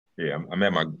Yeah, I'm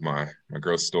at my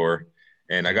girl's store,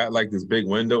 and I got like this big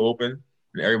window open,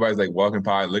 and everybody's like walking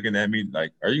by, looking at me, like,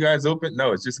 "Are you guys open?"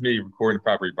 No, it's just me recording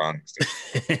property bonding stuff.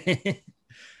 Should put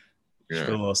Yeah,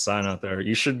 a little sign out there.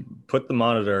 You should put the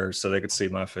monitor so they could see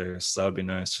my face. That would be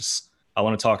nice. Just I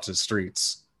want to talk to the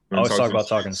streets. I I'm always talking talk to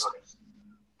the about talking. streets.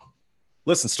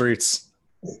 Listen, streets.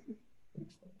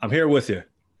 I'm here with you.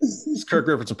 It's Kirk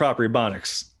Griffiths and Property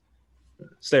Bonics.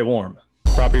 Stay warm.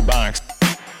 Property Bonics.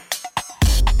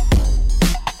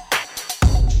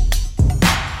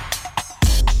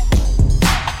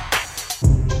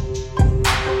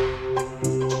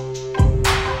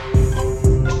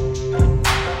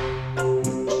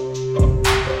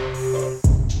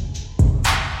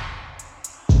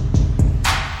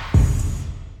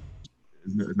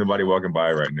 There's nobody walking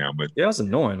by right now, but Yeah, that's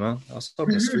annoying, man. I was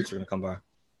hoping the streets were gonna come by.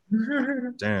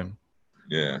 Damn.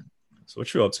 yeah, So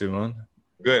what you up to, man?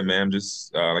 good man. I'm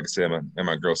just like I said, I'm at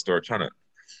my girl's store trying to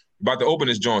about to open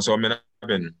this joint. So I mean, I've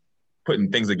been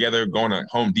putting things together, going to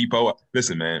Home Depot.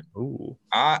 Listen, man, Ooh.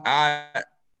 I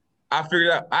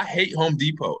figured out I hate Home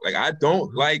Depot. Like I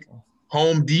don't like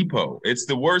Home Depot. It's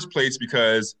the worst place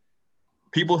because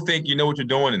people think you know what you're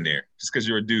doing in there just because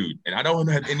you're a dude, and I don't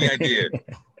have any idea.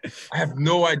 I have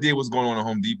no idea what's going on at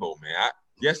Home Depot, man.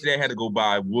 Yesterday I had to go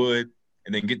buy wood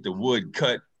and then get the wood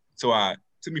cut. So I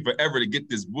took me forever to get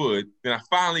this wood. Then I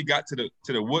finally got to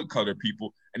the woodcutter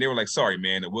people, and they were like, "Sorry,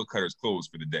 man, the woodcutter's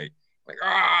closed for the day." Like,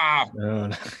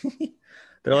 No.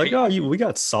 They're like, oh, we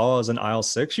got saws in aisle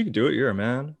 6. You can do it. You're a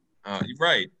man. you're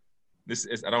right. This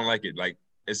is I don't like it. Like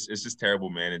it's just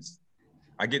terrible, man.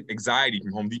 I get anxiety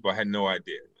from Home Depot. I had no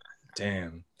idea.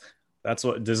 Damn. That's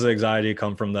what does the anxiety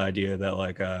come from, the idea that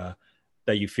like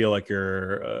that you feel like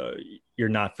you're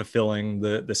not fulfilling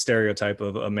the stereotype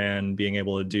of a man being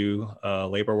able to do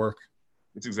labor work?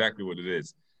 It's exactly what it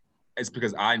is. It's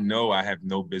because I know I have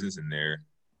no business in there,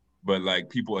 but like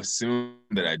people assume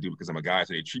that I do because I'm a guy,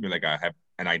 so they treat me like I have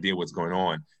an idea what's going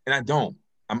on, and I don't.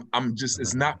 I'm just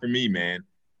it's not for me, man.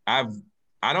 I've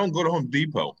I don't go to Home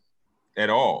Depot at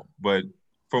all, but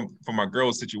from my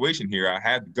girl's situation here, I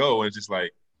had to go, and it's just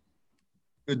like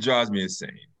it drives me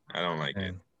insane. I don't like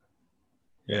it.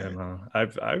 Yeah, man.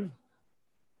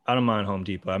 I don't mind Home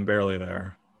Depot. I'm barely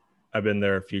there. I've been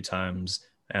there a few times,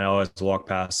 and I always walk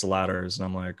past the ladders, and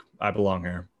I'm like, I belong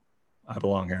here. I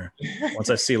belong here. Once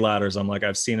I see ladders, I'm like,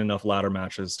 I've seen enough ladder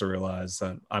matches to realize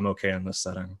that I'm okay in this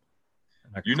setting.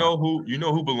 You know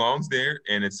who belongs there,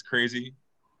 and it's crazy.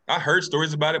 I heard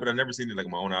stories about it, but I've never seen it like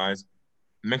with my own eyes.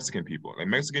 Mexican people, like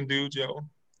Mexican dudes, yo.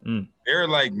 They're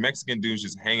like Mexican dudes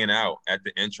just hanging out at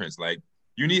the entrance. Like,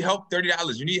 you need help,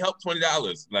 $30. You need help,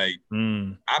 $20. Like,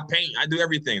 I paint, I do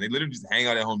everything. They literally just hang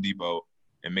out at Home Depot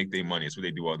and make their money. It's what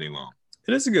they do all day long.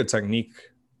 It is a good technique.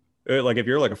 Like if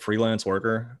you're like a freelance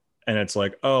worker and it's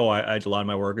like, oh, I a lot of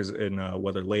my work is in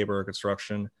whether labor or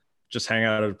construction, just hang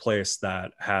out at a place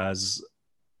that has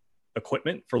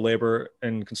equipment for labor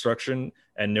and construction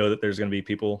and know that there's going to be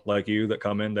people like you that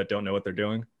come in that don't know what they're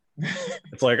doing.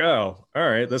 It's like, oh, all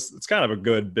right, it's kind of a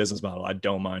good business model. I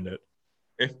don't mind it.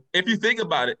 If you think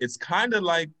about it, it's kind of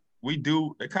like we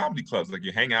do at comedy clubs. Like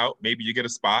you hang out, maybe you get a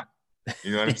spot.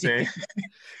 You know what I'm saying?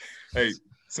 Hey,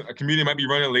 so a comedian might be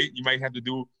running late. You might have to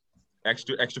do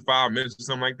extra 5 minutes or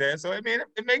something like that. So I mean,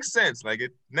 it makes sense. Like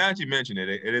now that you mention it,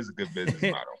 it is a good business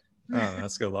model. Oh,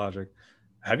 that's good logic.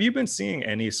 Have you been seeing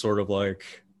any sort of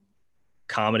like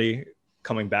comedy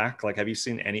coming back? Like, have you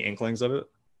seen any inklings of it?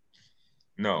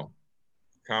 No,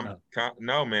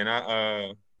 no,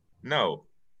 man. No.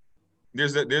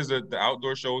 There's the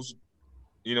outdoor shows.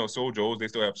 You know, Soul Joe's. They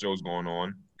still have shows going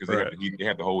on because they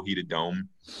have the whole heated dome.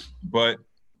 But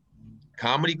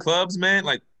comedy clubs, man,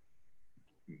 like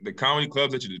the comedy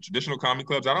clubs the traditional comedy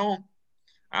clubs, I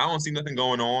don't see nothing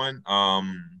going on.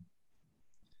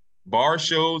 Bar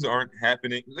shows aren't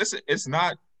happening. Listen, it's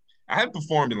not. I haven't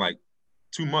performed in like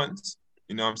 2 months.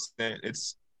 You know what I'm saying?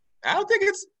 I don't think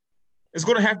it's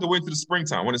going to have to wait to the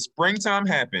springtime. When the springtime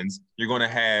happens, you're going to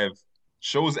have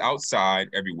shows outside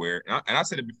everywhere. And I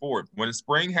said it before. When the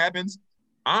spring happens,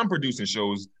 I'm producing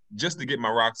shows just to get my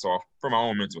rocks off for my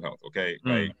own mental health. Okay,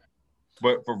 like,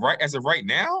 but as of right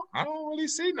now, I don't really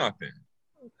see nothing.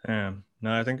 Yeah,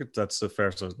 no, I think that's a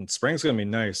fair. So spring's gonna be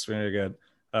nice. We're gonna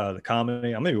get the comedy.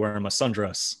 I'm gonna be wearing my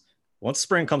sundress. Once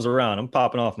spring comes around, I'm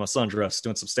popping off my sundress,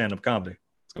 doing some stand-up comedy.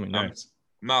 It's gonna be nice.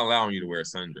 I'm not allowing you to wear a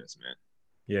sundress, man.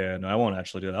 Yeah, no, I won't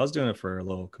actually do that. I was doing it for a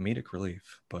little comedic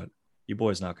relief, but you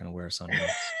boys not gonna wear a sundress.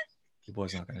 You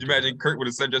boys not gonna. You imagine Kirk with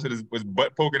a sundress with his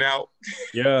butt poking out?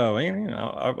 Yeah, you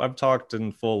know, I've talked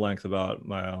in full length about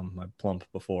my plump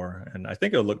before, and I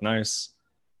think it would look nice.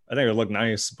 I think it would look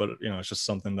nice, but you know, it's just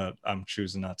something that I'm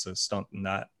choosing not to stunt in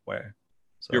that way.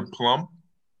 So You're plump?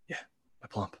 yeah, my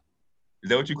plump. Is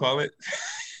that what you call it?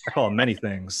 I call it many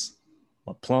things.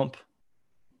 My plump,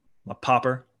 my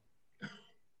popper.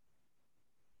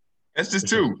 That's just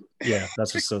Which is, two. yeah,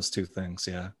 that's just those two things.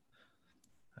 Yeah.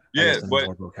 I Yeah, guess I need but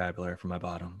more vocabulary for my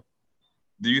bottom.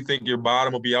 do you think your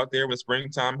bottom will be out there when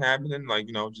springtime happening? Like,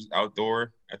 just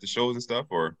outdoor at the shows and stuff?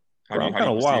 Or how Bro, do you I'm how do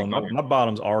kind you of foresee it wild. going? My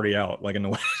bottom's already out, like in the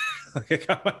way. Like,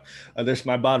 there's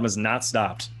my bottom has not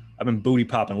stopped. I've been booty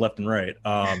popping left and right.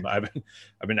 I've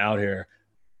been out here,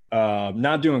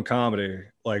 not doing comedy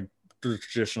like the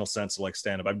traditional sense of like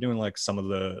stand up. I'm doing like some of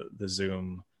the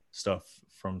Zoom stuff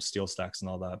from Steel Stacks and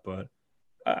all that, but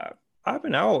I've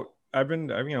been out. I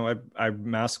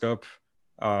mask up.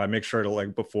 I make sure to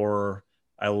like before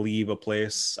I leave a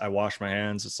place, I wash my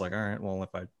hands. It's like, all right, well,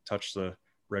 if I touch the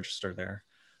register there.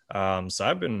 So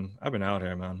I've been out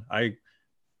here, man.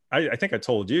 I think I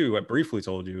told you, I briefly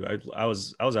told you, I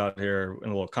was out here in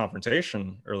a little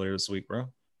confrontation earlier this week, bro.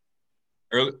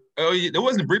 Early, oh, yeah, it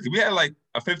wasn't briefly. We had like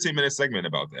a 15-minute segment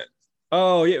about that.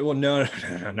 Oh yeah, well no,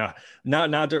 no,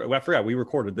 not. I forgot we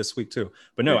recorded this week too,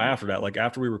 but no, Yeah. after that, like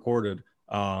after we recorded,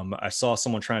 I saw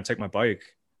someone trying to take my bike.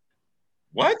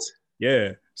 What?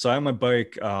 Yeah, so I have my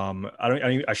bike.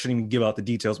 I shouldn't even give out the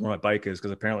details where my bike is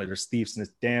because apparently there's thieves in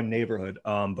this damn neighborhood.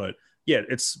 But yeah,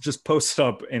 it's just posted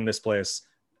up in this place,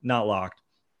 not locked.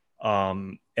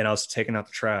 And I was taking out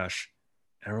the trash,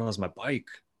 and I realized my bike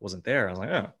wasn't there. I was like,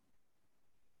 oh,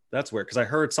 that's weird because I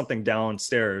heard something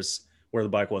downstairs where the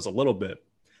bike was a little bit.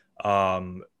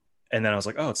 Um, and then I was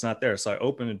like, oh, it's not there. So I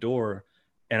open the door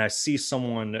and I see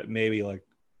someone maybe like,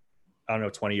 I don't know,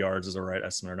 20 yards is the right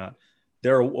estimate or not.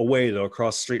 They're away though,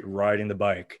 across the street riding the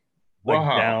bike, like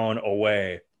Wow. down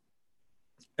away.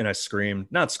 And I screamed,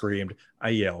 not screamed, I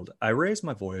yelled. I raised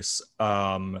my voice,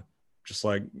 just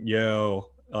like, yo,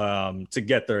 to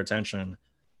get their attention.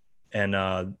 And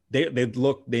they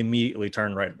immediately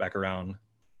turned right back around.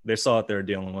 They saw what they were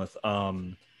dealing with.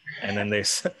 And then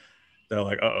they're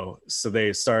like, uh-oh. So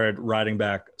they started riding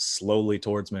back slowly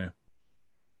towards me.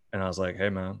 And I was like, hey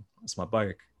man, it's my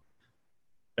bike.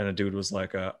 And the dude was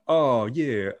like, oh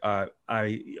yeah, I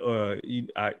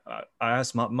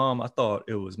asked my mom, I thought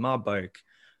it was my bike.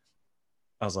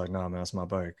 I was like, nah, man, it's my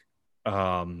bike.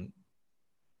 And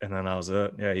then that was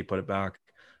it. Yeah, he put it back.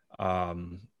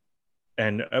 Um,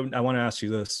 and I want to ask you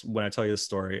this: when I tell you this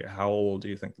story, how old do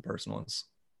you think the person was?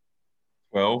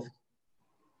 12?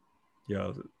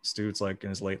 Yeah, this dude's like in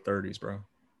his late 30s, bro.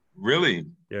 Really?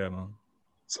 Yeah, man.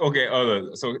 Okay.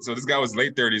 So this guy was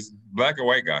late 30s, black or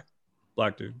white guy?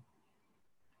 Black dude.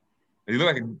 He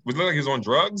looked like he was on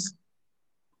drugs?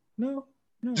 No,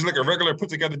 no. Just like a regular put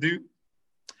together dude?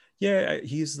 Yeah,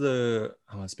 he's the.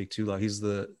 I don't want to speak too loud. He's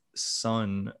the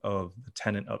son of the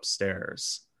tenant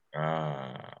upstairs.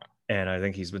 Ah. And I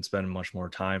think he's been spending much more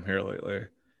time here lately.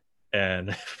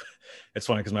 And it's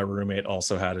funny because my roommate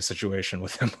also had a situation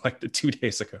with him like 2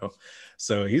 days ago.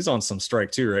 So he's on some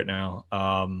strike too right now.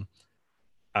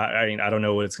 I mean, I don't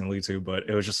know what it's going to lead to, but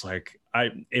it was just like,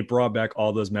 it brought back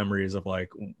all those memories of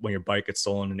like when your bike gets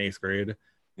stolen in 8th grade.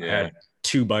 Yeah. I had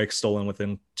 2 bikes stolen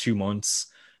within 2 months.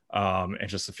 And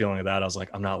just the feeling of that, I was like,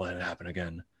 I'm not letting it happen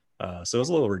again. So it was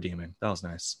a little redeeming. That was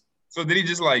nice. So did he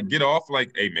just like get off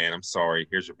like, hey man, I'm sorry,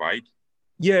 here's your bike?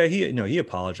 Yeah, he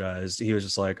apologized. He was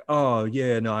just like, oh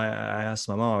yeah, no, I asked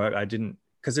my mom. I didn't,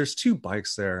 because there's 2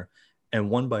 bikes there, and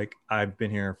one bike I've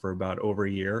been here for about over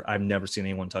a year. I've never seen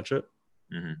anyone touch it.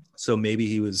 Mm-hmm. So maybe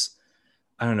he was,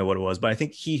 I don't know what it was, but I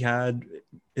think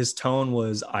his tone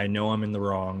was, I know I'm in the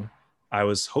wrong. I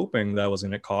was hoping that I was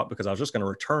going to get caught because I was just going to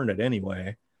return it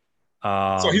anyway.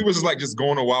 So he was just like just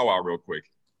going to Wawa real quick.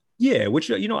 Yeah, which,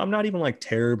 I'm not even like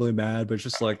terribly mad, but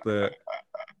just like the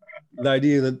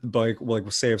idea that the bike, like,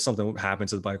 say if something happened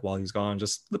to the bike while he's gone,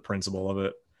 just the principle of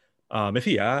it. If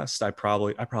he asked, I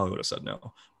probably would have said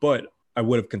no, but I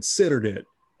would have considered it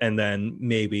and then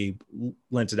maybe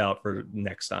lent it out for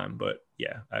next time. But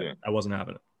yeah, I wasn't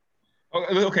having it.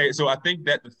 Okay, so I think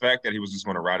that the fact that he was just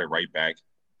going to ride it right back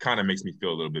kind of makes me feel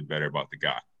a little bit better about the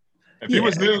guy. If he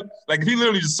was if he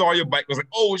literally just saw your bike, was like,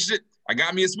 oh shit, I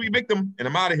got me a sweet victim, and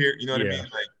I'm out of here. You know what I mean?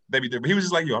 Like, that'd be there. But he was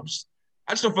just like, yo, I just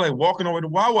don't feel like walking over to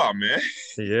Wawa, man.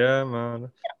 Yeah,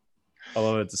 man. I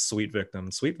love it. It's a sweet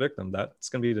victim. Sweet victim. That's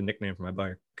gonna be the nickname for my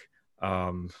bike.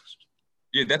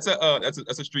 Yeah, that's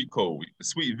a street code.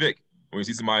 Sweet Vic. When you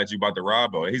see somebody that you about to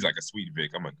rob, he's like a Sweet Vic.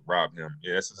 I'm gonna rob him.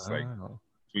 Yeah, that's just like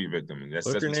Sweet Victim.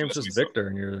 What if your name's just Victor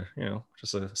and you're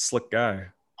just a slick guy?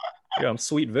 Yeah, I'm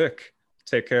Sweet Vic.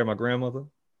 Take care of my grandmother.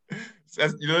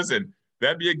 Listen,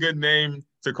 that'd be a good name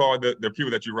to call the people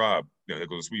that you rob. There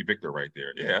goes Sweet Victor right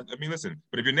there. Yeah, I mean, listen,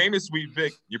 but if your name is Sweet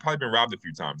Vic, you've probably been robbed a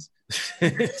few times.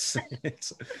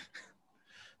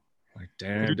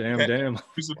 Damn.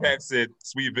 Producer Pat said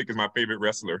Sweet Vic is my favorite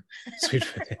wrestler. Sweet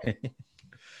Vic.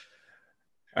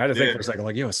 I had to think for a second,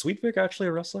 like, yo, is Sweet Vic actually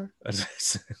a wrestler? I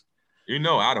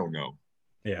don't know.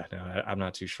 Yeah, no, I'm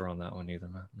not too sure on that one either,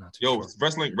 man. I'm not too sure.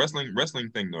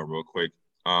 Wrestling thing though, real quick.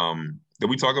 Did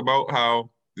we talk about how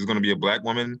there's going to be a black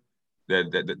woman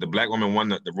that the black woman won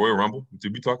the Royal Rumble?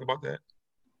 Did we talk about that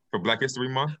for Black History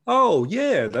Month? Oh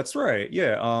yeah, that's right.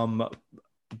 Yeah.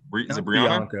 Is it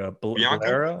Bianca?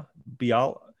 Bianca?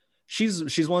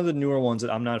 She's one of the newer ones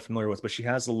that I'm not familiar with, but she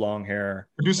has the long hair.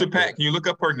 Producer Pat, can you look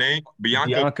up her name?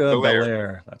 Bianca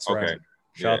Belair. That's okay. Right.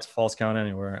 Shout out to False Count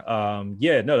Anywhere.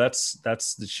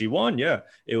 She won. Yeah,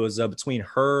 it was between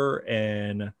her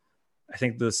and I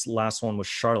think this last one was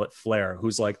Charlotte Flair,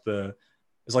 who's like the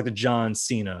John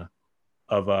Cena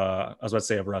of I was about to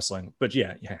say of wrestling, but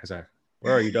yeah, exactly.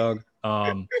 Where are you, dog?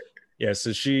 Yeah,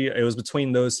 so it was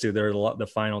between those two. They're the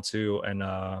final two, and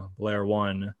Blair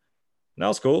won. And that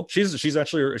was cool. She's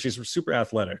super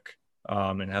athletic,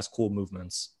 and has cool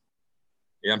movements.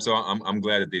 Yeah, I'm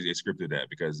glad that they scripted that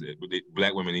because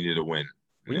black women needed a win.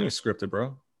 What do you mean scripted,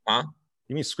 bro? Huh?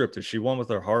 You mean scripted? She won with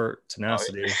her heart,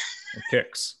 tenacity, and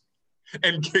kicks.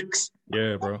 And kicks.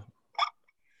 Yeah, bro.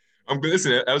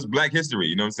 Listen, that was Black History.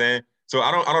 You know what I'm saying? So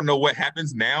I don't know what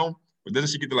happens now, but doesn't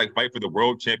she get to like fight for the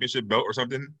world championship belt or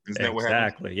something? Isn't that what happens?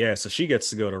 Exactly. Yeah. So she gets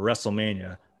to go to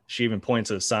WrestleMania. She even points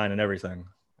at a sign and everything.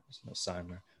 There's no sign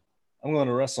there. I'm going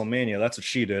to WrestleMania. That's what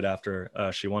she did after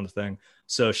she won the thing.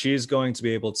 So she's going to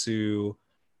be able to.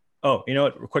 Oh, you know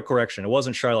what? Quick correction. It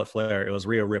wasn't Charlotte Flair. It was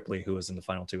Rhea Ripley who was in the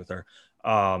final two with her.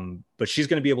 But she's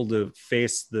going to be able to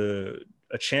face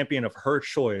a champion of her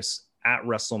choice at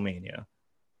WrestleMania.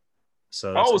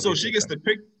 So she gets to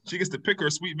pick. She gets to pick her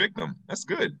sweet victim. That's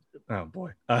good. Oh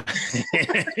boy. That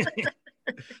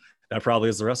probably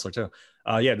is the wrestler too.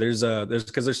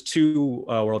 There's two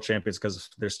world champions because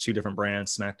there's two different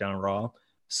brands, SmackDown and Raw.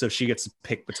 So she gets to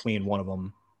pick between one of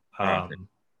them.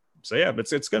 So yeah,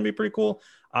 but it's gonna be pretty cool.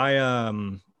 I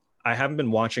haven't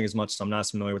been watching as much, so I'm not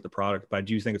as familiar with the product, but I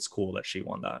do think it's cool that she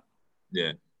won that.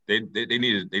 Yeah, they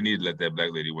needed to let that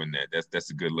black lady win that. That's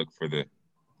a good look for the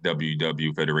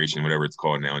WW Federation, whatever it's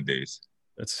called nowadays.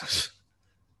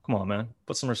 Come on, man,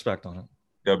 put some respect on it.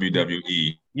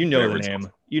 WWE. You know the name.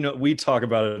 You know, we talk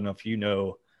about it enough. You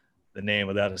know the name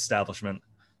of that establishment.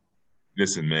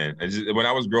 Listen, man. When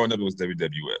I was growing up, it was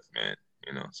WWF, man.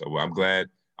 You know, so I'm glad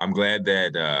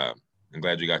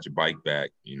you got your bike back.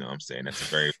 You know what I'm saying?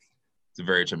 It's a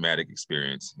very traumatic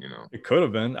experience, you know. It could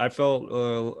have been. I felt a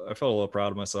little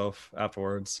proud of myself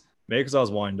afterwards. Maybe because I was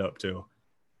wind up too.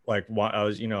 Like I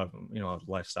was,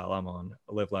 lifestyle I'm on,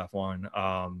 live, laugh, wine.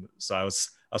 So I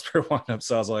was pretty wind up.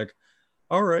 So I was like,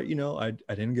 all right,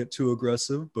 I didn't get too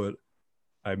aggressive, but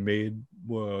I made,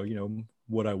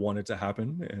 what I wanted to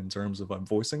happen in terms of I'm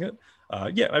voicing it.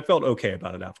 I felt okay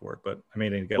about it afterward, but I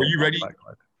made it get. Were you ready?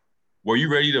 Were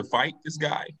you ready to fight this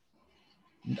guy?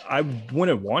 I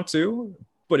wouldn't want to,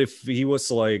 but if he was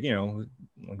to I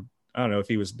don't know if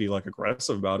he was be like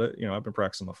aggressive about it. I've been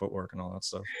practicing my footwork and all that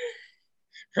stuff.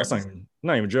 That's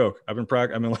not even a joke. I've been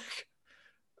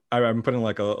I've been putting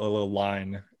like a little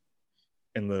line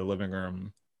in the living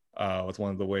room with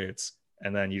one of the weights,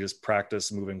 and then you just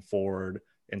practice moving forward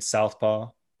in southpaw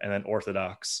and then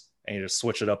orthodox, and you just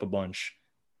switch it up a bunch.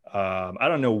 I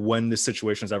don't know when this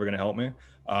situation is ever going to help me,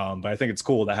 but I think it's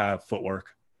cool to have footwork.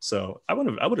 So I would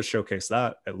have showcased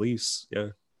that at least. Yeah.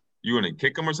 You want to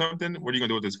kick him or something? What are you going to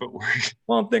do with his footwork?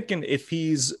 Well, I'm thinking if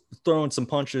he's throwing some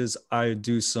punches, I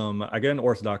get an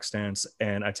orthodox stance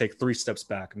and I take 3 steps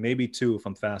back, maybe 2 if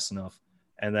I'm fast enough.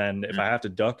 And then if I have to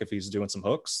duck, if he's doing some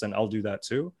hooks, then I'll do that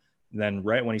too. And then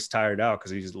right when he's tired out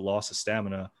because he's lost his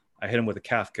stamina, I hit him with a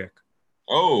calf kick.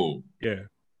 Oh, yeah,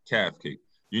 calf kick.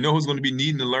 You know who's going to be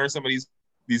needing to learn some of these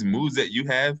moves that you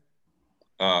have?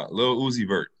 Lil Uzi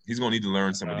Vert. He's going to need to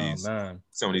learn some of these moves.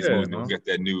 He's got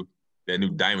that new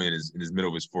diamond in his middle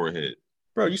of his forehead.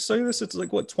 Bro, you say this? It's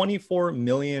like what, 24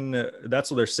 million?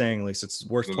 That's what they're saying. At least it's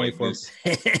worth 24.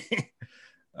 Like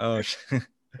oh,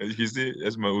 you see it?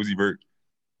 That's my Uzi Vert.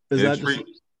 That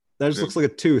just looks like a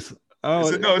tooth. Oh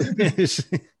no! Wait,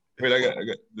 I got.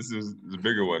 This is the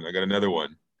bigger one. I got another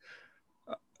one.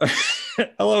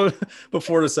 I love it.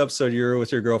 Before this episode, you're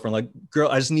with your girlfriend, like, girl,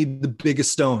 I just need the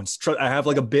biggest stones. I have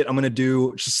like a bit I'm gonna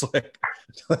do, just like.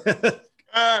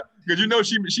 Because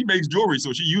she makes jewelry,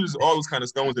 so she uses all those kind of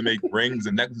stones to make rings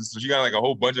and necklaces. So she got like a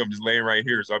whole bunch of them just laying right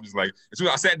here. So I'm just like, as soon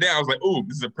as I sat down, I was like, "Ooh,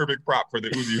 this is a perfect prop for the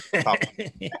Uzi top."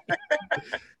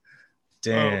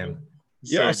 Damn.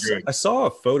 Yeah, So good. I saw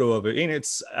a photo of it, and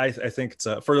I think it's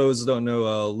for those who don't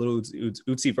know, little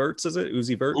Uzi Verts, is it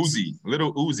Uzi Verts? Uzi,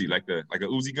 little Uzi, like a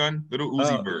Uzi gun, little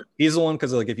Uzi bird. He's the one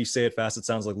because like if you say it fast, it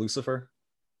sounds like Lucifer.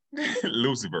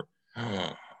 Lucifer.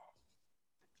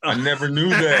 I never knew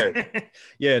that.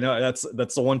 Yeah, no,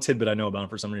 that's the one tidbit I know about him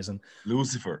for some reason.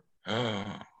 Lucifer.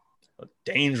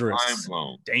 Dangerous. Mind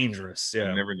blown. Dangerous.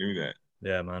 Yeah. I never knew that.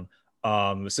 Yeah, man.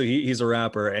 So he's a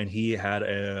rapper, and he had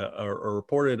a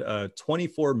reported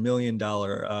 $24 million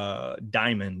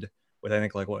diamond with, I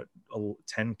think, like what,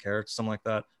 10 carats, something like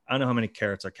that. I don't know how many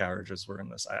carats or carriages were in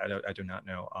this. I do not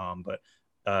know. But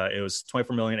it was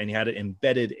 24 million, and he had it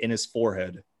embedded in his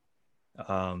forehead.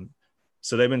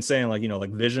 So they've been saying, like,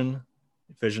 like Vision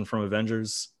from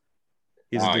Avengers.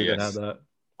 He's a dude that had that.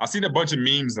 I've seen a bunch of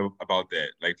memes about that.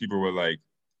 Like, people were like,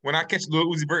 when I catch Lil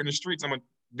Uzi Vert in the streets, I'm gonna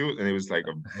do it. And it was like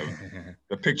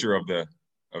a picture of the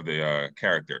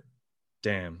character.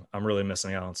 Damn, I'm really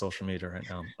missing out on social media right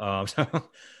now.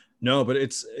 No, but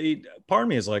part of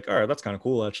me is like, all right, that's kind of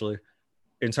cool, actually.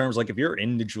 In terms, like, if you're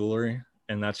into jewelry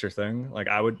and that's your thing, like,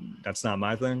 that's not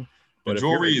my thing. But the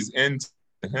jewelry is into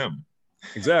him.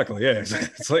 Exactly. Yeah.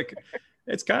 It's like,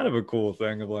 it's kind of a cool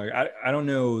thing of like, I don't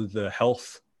know the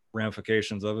health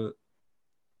ramifications of it.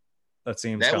 That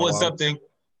seems that was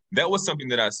something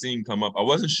that I seen come up. I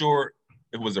wasn't sure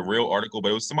if it was a real article,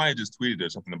 but it was somebody just tweeted or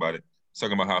something about it,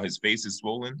 talking about how his face is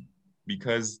swollen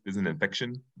because there's an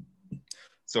infection.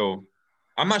 So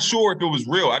I'm not sure if it was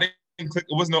real. I didn't click.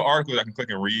 It was no article that I can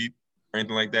click and read or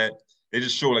anything like that. They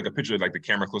just showed like a picture of like the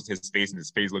camera close to his face and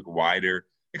his face looked wider.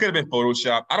 It could have been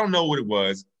Photoshop. I don't know what it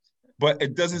was, but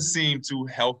it doesn't seem too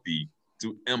healthy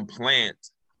to implant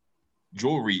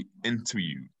jewelry into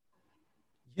you.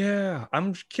 Yeah,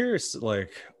 I'm curious.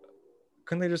 Like,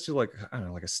 couldn't they just do like, I don't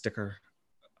know, like a sticker?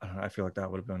 I don't know. I feel like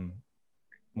that would have been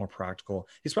more practical.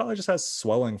 He's probably just has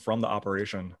swelling from the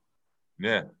operation.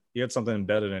 Yeah, he had something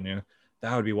embedded in you.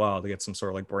 That would be wild to get some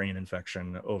sort of like brain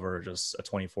infection over just a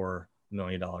 $24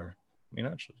 million. I mean,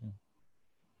 actually,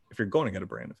 if you're going to get a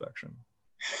brain infection,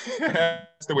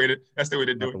 that's the way to do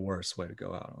it. The worst way to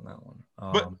go out on that one.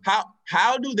 But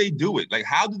how do they do it? Like,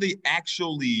 how do they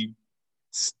actually,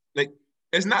 like,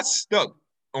 it's not stuck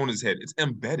on his head, it's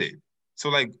embedded. So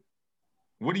like,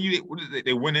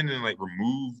 they went in and like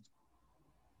removed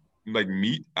like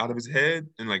meat out of his head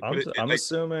and like I'm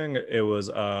assuming it was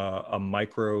a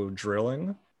micro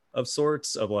drilling of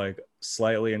sorts, of like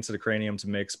slightly into the cranium to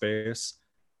make space,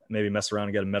 maybe mess around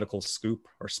and get a medical scoop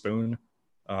or spoon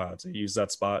to use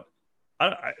that spot.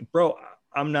 I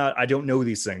don't know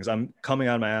these things. I'm coming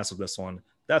out of my ass with this one.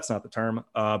 That's not the term.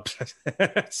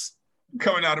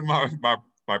 Coming out of my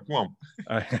plump.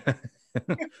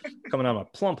 Coming out of my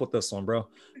plump with this one, bro.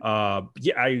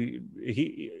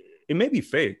 It may be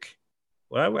fake.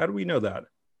 Well, how do we know that?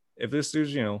 If this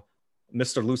dude's,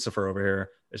 Mr. Lucifer over here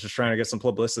is just trying to get some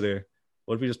publicity,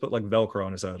 what if he just put like Velcro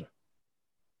on his head?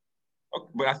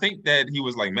 But I think that he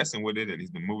was like messing with it and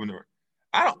he's been moving it.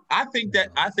 I think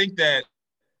that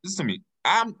listen to me.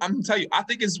 I'm telling you, I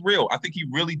think it's real. I think he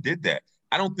really did that.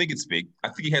 I don't think it's fake. I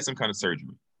think he had some kind of surgery.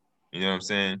 You know what I'm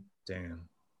saying? Damn.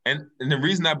 And the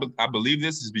reason I believe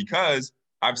this is because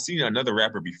I've seen another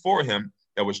rapper before him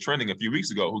that was trending a few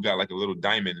weeks ago who got like a little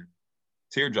diamond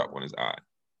teardrop on his eye.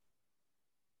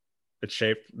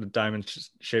 The diamond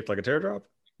shaped like a teardrop?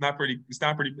 It's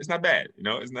not bad.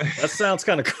 It's not. That sounds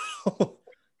kind of cool.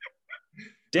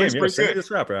 Damn, send me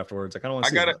this rapper afterwards. I kind of want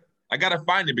to see it. I gotta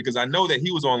find it because I know that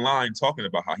he was online talking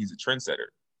about how he's a trendsetter.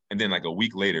 And then like a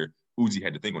week later, Uzi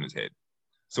had the thing on his head.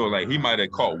 So like he might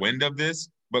have caught wind of this,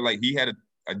 but like he had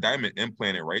a diamond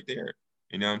implanted right there.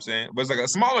 You know what I'm saying? But it's like a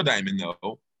smaller diamond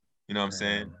though. You know what I'm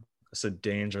saying? It's a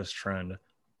dangerous trend.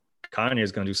 Kanye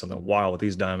is going to do something wild with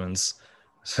these diamonds.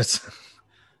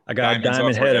 I got diamonds, a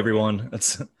diamond head, everyone.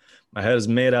 My head is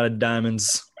made out of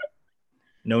diamonds.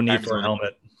 No need for a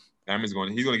helmet. He's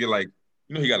going to get like,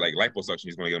 he got like liposuction.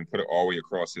 He's going to get him, put it all the way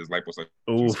across his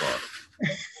liposuction scar.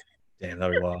 Damn,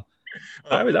 that'd be wild.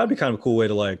 That'd be kind of a cool way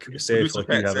to like say it. Like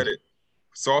said it.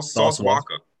 Sauce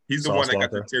Walker. He's the one that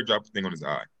got the teardrop thing on his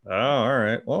eye. Oh, all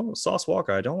right. Well, Sauce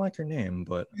Walker, I don't like your name,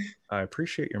 but I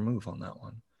appreciate your move on that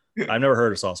one. I've never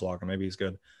heard of Sauce Walker. Maybe he's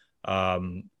good.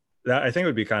 That I think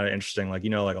would be kind of interesting. Like,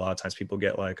 like a lot of times people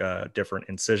get like different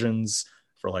incisions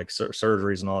for like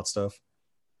surgeries and all that stuff.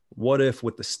 What if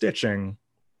with the stitching,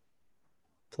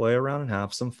 play around and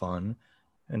have some fun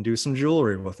and do some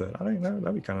jewelry with it? I think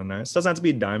that'd be kind of nice. It doesn't have to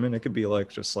be diamond. It could be like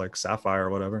just like sapphire or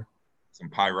whatever. Some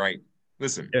pyrite.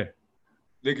 Listen. Yeah.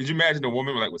 Like, could you imagine a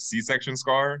woman with C-section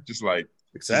scar? Just like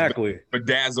exactly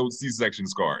bedazzled C-section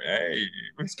scar. Hey,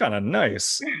 it's kind of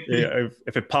nice. Yeah,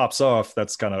 if it pops off,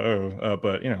 that's kind of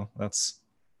but that's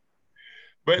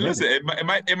But listen,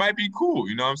 it might be cool.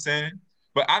 You know what I'm saying?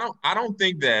 But I don't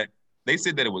think that they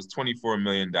said that it was $24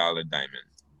 million diamond.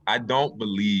 I don't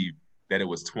believe that it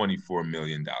was $24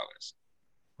 million.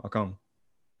 How come?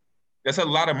 That's a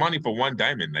lot of money for one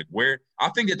diamond. Like where I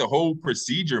think that the whole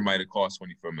procedure might have cost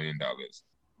 $24 million.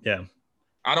 Yeah.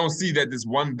 I don't see that this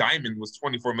one diamond was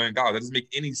 $24 million. That doesn't make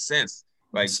any sense.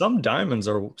 Like some diamonds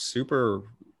are super.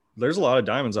 There's a lot of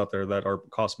diamonds out there that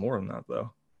cost more than that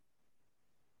though.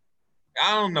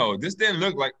 I don't know. This didn't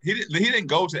look like he didn't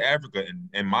go to Africa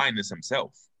and mine this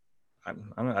himself. I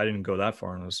didn't go that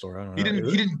far in the story. I don't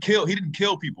know. He didn't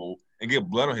kill people and get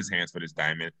blood on his hands for this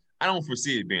diamond. I don't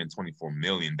foresee it being $24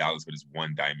 million for this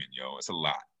one diamond, yo. It's a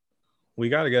lot. We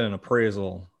got to get an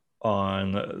appraisal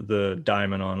on the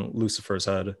diamond on Lucifer's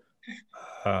head.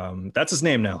 That's his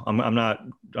name now. I'm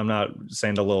not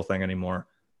saying the little thing anymore.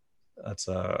 That's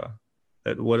what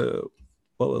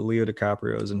Leo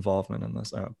DiCaprio's involvement in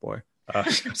this. Oh boy.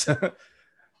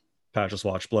 Pat just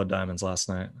watched Blood Diamonds last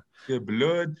night. Yeah,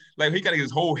 blood. Like he got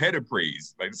his whole head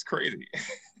appraised. Like it's crazy.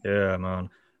 Yeah, man.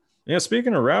 Yeah,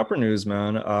 speaking of rapper news,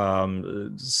 man,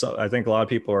 so I think a lot of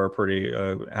people are pretty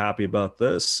happy about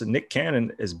this. Nick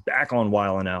Cannon is back on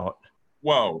Wildin' Out.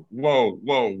 Whoa.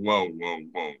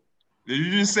 Did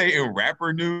you just say in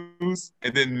rapper news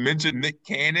and then mention Nick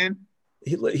Cannon?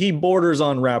 He borders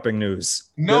on rapping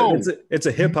news. No. It's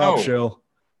a hip-hop show.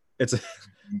 That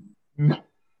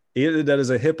is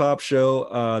a hip-hop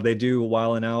show. They do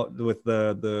Wildin' Out with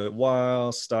the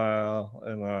wild style,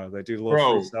 and they do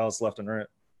little freestyles left and right.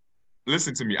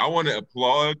 Listen to me. I want to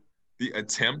applaud the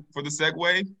attempt for the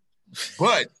segue,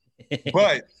 but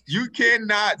you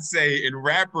cannot say in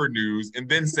rapper news and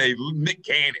then say Nick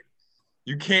Cannon.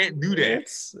 You can't do that.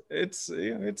 It's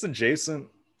adjacent.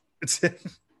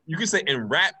 You can say in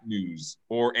rap news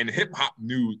or in hip hop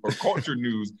news or culture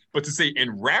news, but to say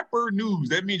in rapper news,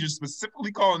 that means you're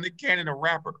specifically calling Nick Cannon a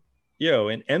rapper. Yo,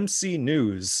 in MC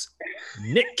news,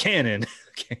 Nick Cannon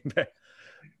came back.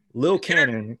 Lil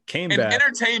Cannon came back.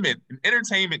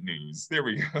 Entertainment news. There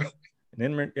we go.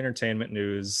 In entertainment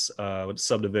news, with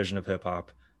subdivision of hip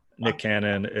hop, Nick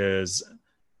Cannon is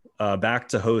back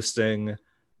to hosting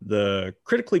the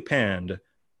critically panned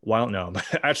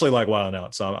actually like Wildin'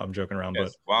 Out, so I'm joking around.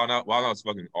 Yes, but Wildin' Out's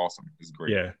fucking awesome. It's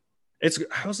great. Yeah,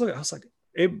 I was like,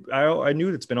 I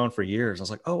knew it's been on for years. I was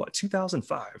like, oh,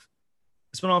 2005.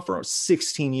 It's been on for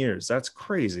 16 years. That's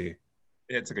crazy.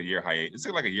 It took a year hiatus. It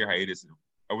took like a year hiatus.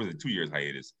 Or was it 2 years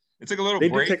hiatus? It took a little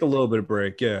break. They did take a little bit of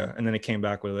break, yeah. And then it came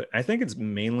back with it. I think it's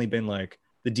mainly been like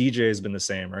the DJ has been the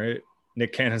same, right?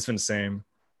 Nick Cannon's been the same.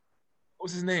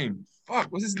 What's his name?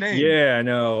 What's his name? Yeah, I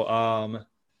know.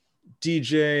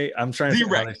 DJ, I'm trying to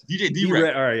D-Rec. DJ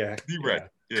D-Rec. All right, yeah.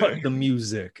 D-Rec. Yeah. Cut the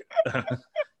music.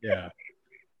 Yeah.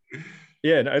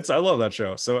 Yeah, I love that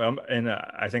show. So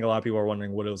I think a lot of people are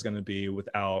wondering what it was going to be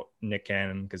without Nick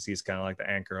Cannon, because he's kind of like the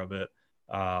anchor of it.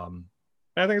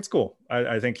 I think it's cool.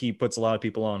 I think he puts a lot of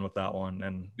people on with that one.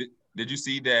 And did you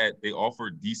see that they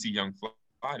offered DC Young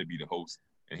Fly to be the host,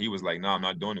 and he was like, "No, I'm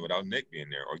not doing it without Nick being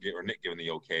there, or Nick giving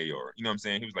the okay, or you know what I'm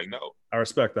saying?" He was like, "No." I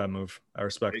respect that move. I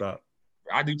respect that.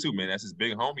 I do too, man. That's his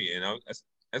big homie, and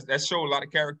that show a lot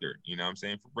of character. You know what I'm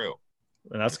saying? For real.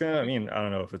 And that's gonna. I mean, I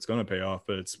don't know if it's gonna pay off,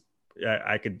 but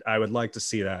I would like to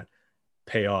see that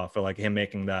pay off, or like him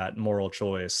making that moral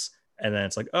choice, and then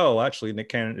it's like, oh, actually, Nick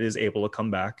Cannon is able to come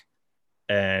back.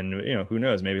 And who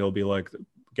knows? Maybe he'll be like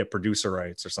get producer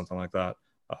rights or something like that.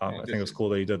 I think it was cool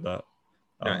that he did that.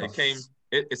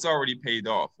 It's already paid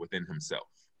off within himself.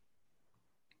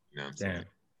 You know what I'm saying?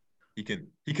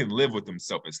 He can live with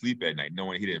himself and sleep at night,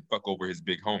 knowing he didn't fuck over his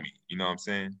big homie. You know what I'm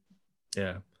saying?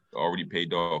 Yeah, it's already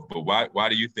paid off. But why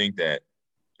do you think that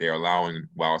they're allowing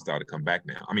Wild Style to come back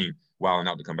now? I mean, Wild 'N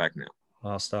Out to come back now.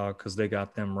 Lost out because they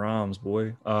got them ROMs,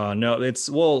 boy. No,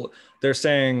 they're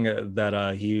saying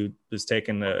that he was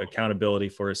taking the accountability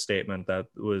for his statement that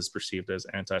was perceived as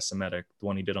anti-Semitic, the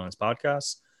one he did on his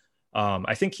podcast.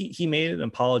 I think he made an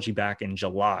apology back in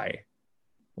July.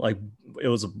 Like it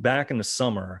was back in the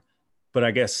summer, but I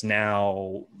guess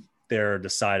now they're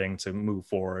deciding to move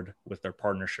forward with their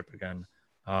partnership again.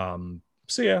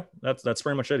 So yeah, that's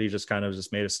pretty much it. He just kind of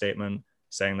made a statement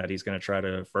saying that he's going to try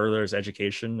to further his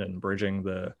education and bridging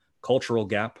the cultural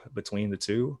gap between the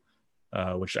two,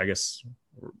 which I guess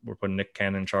we're putting Nick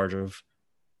Cannon in charge of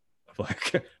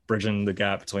like bridging the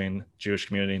gap between Jewish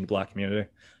community and the Black community.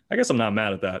 I guess I'm not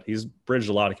mad at that. He's bridged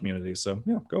a lot of communities, so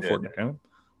yeah, go for it, Nick Cannon.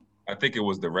 I think it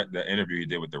was the interview he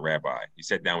did with the rabbi. He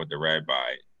sat down with the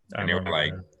rabbi, and they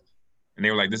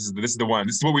were like, "This is the one.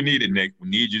 This is what we needed, Nick. We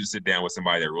need you to sit down with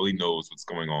somebody that really knows what's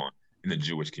going on in the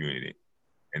Jewish community."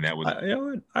 And that was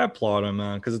I applaud him,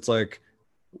 man, because it's like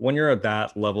when you're at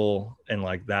that level and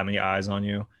like that many eyes on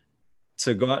you,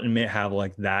 to go out and have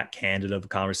like that candid of a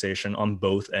conversation on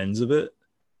both ends of it,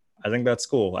 I think that's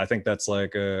cool. I think that's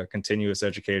like a continuous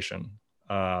education.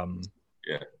 Yeah.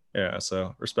 Yeah.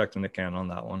 So respecting Nick Cannon on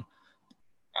that one.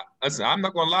 Listen, I'm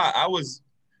not gonna lie.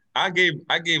 I gave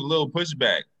a little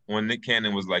pushback when Nick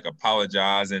Cannon was like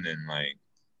apologizing and like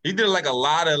he did like a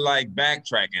lot of like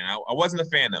backtracking. I wasn't a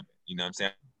fan of it. You know what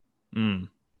I'm saying?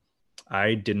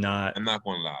 I did not. I'm not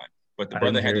gonna lie, but the I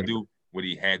brother didn't had to hear. do what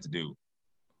he had to do.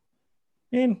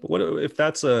 I mean, what if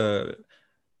that's a?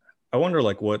 I wonder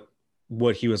like what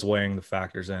he was weighing the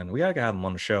factors in. We gotta have him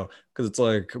on the show because it's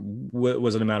like,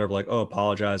 was it a matter of like, oh,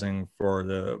 apologizing for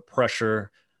the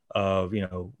pressure of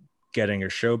getting your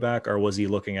show back, or was he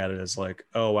looking at it as like,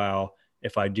 oh wow,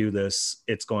 if I do this,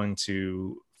 it's going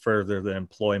to further the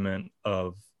employment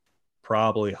of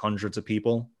probably hundreds of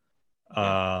people.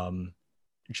 Yeah.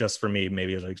 Just for me,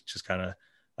 maybe like just kind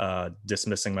of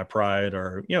dismissing my pride,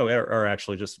 or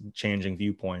actually just changing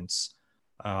viewpoints.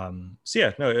 So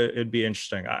yeah, no, it'd be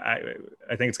interesting. I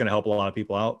think it's going to help a lot of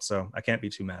people out, so I can't be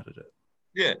too mad at it.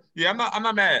 Yeah. I'm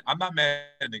not mad. I'm not mad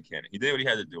at Nick Cannon. He did what he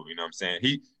had to do. You know what I'm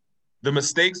saying? The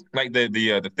mistakes, like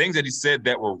the things that he said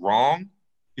that were wrong,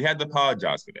 he had to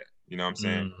apologize for that. You know what I'm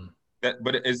saying?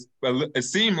 But it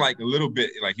seemed like a little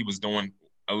bit like he was doing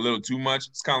a little too much.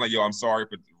 It's kind of like, yo, I'm sorry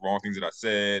for the wrong things that I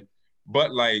said,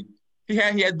 but like he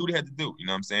had to do what he had to do. You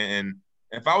know what I'm saying? And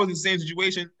if I was in the same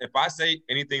situation, if I say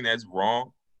anything that's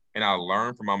wrong and I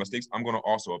learn from my mistakes, I'm gonna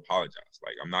also apologize.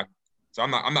 Like I'm not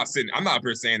up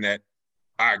here saying that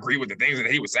I agree with the things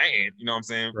that he was saying. You know what I'm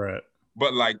saying? Right.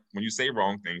 But like when you say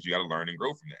wrong things, you got to learn and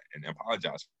grow from that and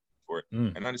apologize for it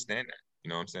and understand that. You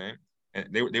know what I'm saying? And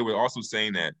they were also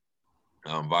saying that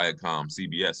Viacom,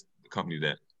 CBS, the company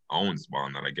that owns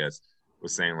Walnut, I guess,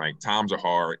 was saying like times are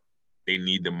hard, they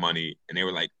need the money, and they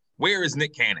were like, "Where is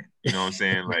Nick Cannon?" You know what I'm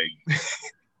saying? Like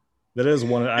that is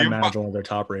one. I imagine one of their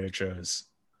top-rated shows.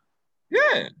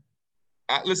 Yeah,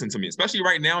 listen to me, especially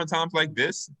right now in times like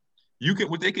this.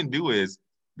 What they can do is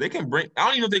they can bring. I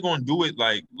don't even know if they're going to do it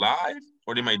like live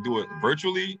or they might do it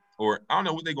virtually or I don't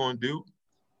know what they're going to do.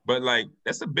 But like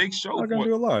that's a big show. They're gonna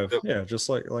do it live, yeah, just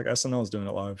like SNL is doing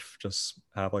it live. Just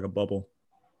have like a bubble.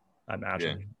 I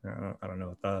imagine. Yeah. I don't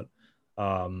know what that.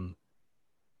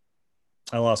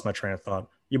 I lost my train of thought.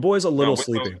 Your boy's a little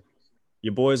sleepy.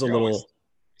 Your boy's a little.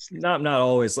 Not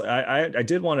always. I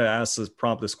did want to ask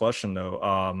this question though.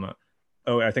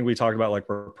 I think we talked about like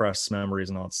repressed memories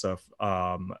and all that stuff.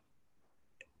 And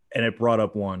it brought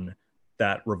up one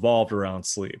that revolved around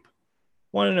sleep.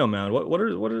 Want to know, man, what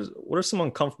are some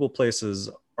uncomfortable places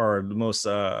or the most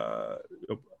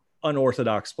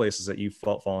unorthodox places that you've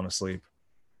fallen asleep?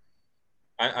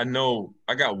 I know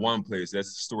I got one place. That's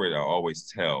a story that I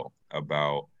always tell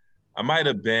about. I might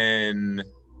have been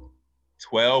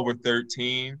 12 or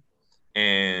 13,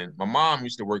 and my mom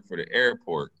used to work for the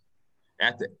airport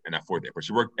not for the airport.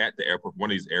 She worked at the airport, one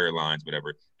of these airlines,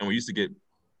 whatever. And we used to get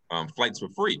flights for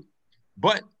free.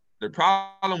 But the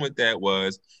problem with that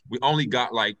was we only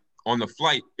got like on the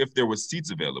flight if there was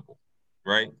seats available,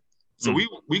 right? So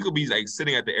we could be like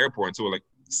sitting at the airport until like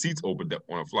seats opened up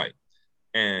on a flight.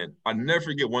 And I never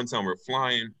forget one time we're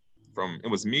flying it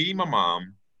was me, my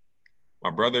mom, my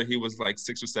brother, he was like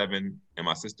 6 or 7, and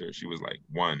my sister, she was like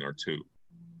 1 or 2.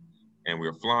 And we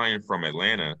were flying from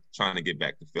Atlanta trying to get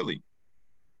back to Philly.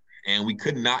 And we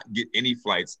could not get any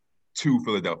flights to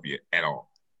Philadelphia at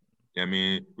all. You know what I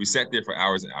mean? We sat there for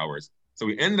hours and hours. So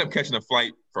we ended up catching a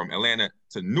flight from Atlanta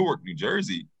to Newark, New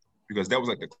Jersey, because that was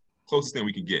like the closest thing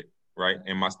we could get, right?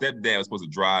 And my stepdad was supposed to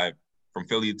drive from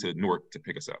Philly to Newark to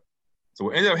pick us up. So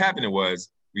what ended up happening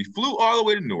was we flew all the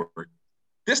way to Newark.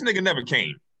 This nigga never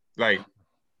came. Like,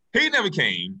 he never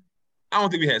came. I don't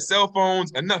think we had cell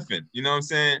phones or nothing. You know what I'm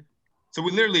saying? So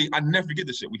I never forget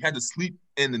this shit. We had to sleep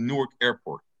in the Newark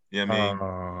airport. You know what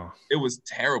I mean? It was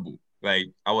terrible. Like,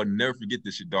 I would never forget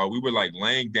this shit, dog. We were like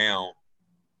laying down.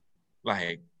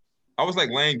 Like, I was like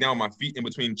laying down my feet in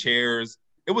between chairs.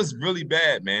 It was really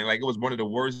bad, man. Like, it was one of the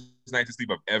worst nights of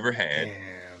sleep I've ever had.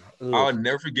 I'll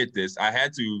never forget this.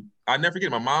 I'll never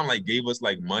forget my mom like gave us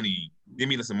like money, give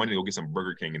me some money to go get some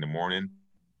Burger King in the morning.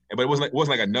 But it wasn't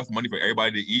like enough money for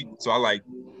everybody to eat. So I like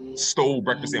stole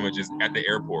breakfast sandwiches at the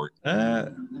airport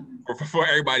for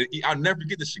everybody to eat. I'll never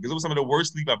forget this shit because it was some of the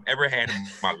worst sleep I've ever had in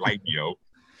my life, yo.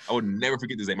 I would never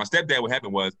forget this day. My stepdad, what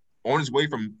happened was on his way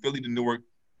from Philly to Newark,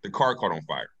 the car caught on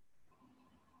fire.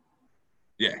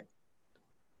 Yeah.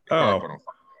 Car caught on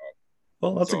fire.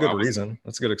 Well, that's a good reason.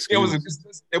 That's a good excuse.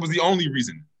 It was the only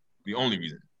reason. The only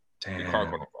reason. Damn. The car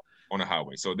caught on fire on the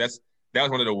highway. So that was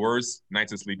one of the worst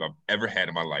nights of sleep I've ever had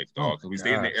in my life, dog. Because we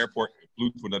stayed in the airport and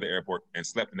flew to another airport and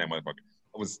slept in that motherfucker.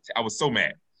 I was so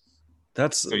mad.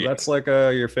 That's like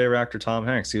your favorite actor, Tom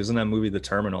Hanks. He was in that movie, The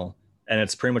Terminal, and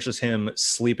it's pretty much just him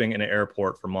sleeping in an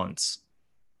airport for months.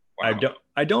 Wow.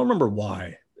 I don't remember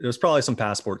why. It was probably some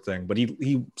passport thing, but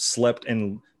he slept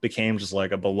and became just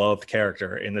like a beloved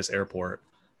character in this airport.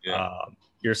 Yeah.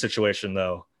 Your situation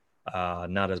though,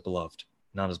 not as beloved.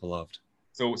 Not as beloved.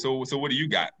 So what do you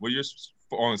got? What are your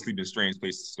falling asleep in strange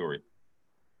places story?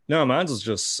 No, mine was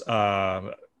just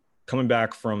coming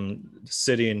back from the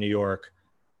city in New York,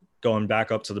 going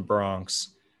back up to the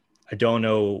Bronx. I don't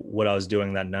know what I was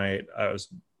doing that night. I was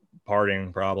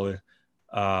partying probably.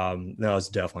 No, I was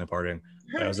definitely partying.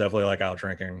 I was definitely like out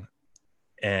drinking.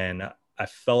 And I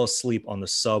fell asleep on the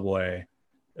subway.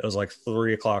 It was like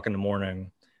 3:00 in the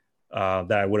morning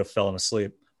that I would have fallen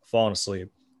asleep.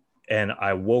 And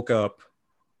I woke up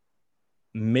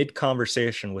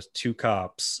mid-conversation with two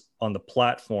cops on the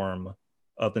platform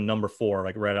of the number 4,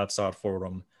 like right outside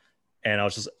Fordham. And I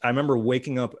remember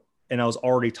waking up and I was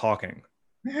already talking.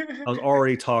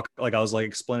 Like I was like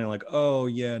explaining like, oh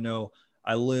yeah, no,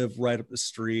 I live right up the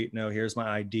street. No, here's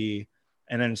my ID.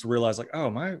 And then just realized like, oh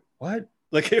my, what?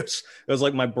 Like it was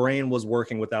like my brain was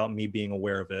working without me being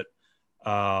aware of it.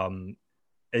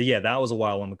 Yeah, that was a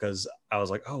wild one because I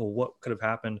was like, oh, what could have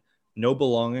happened? No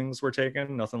belongings were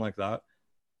taken, nothing like that.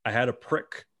 I had a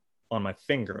prick on my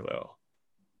finger though.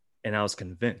 And I was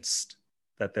convinced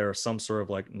that there was some sort of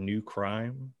like new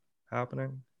crime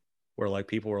happening where like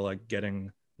people were like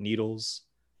getting needles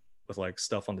with like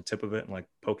stuff on the tip of it and like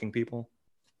poking people.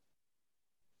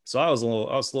 So I was a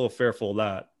little fearful of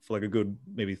that for like a good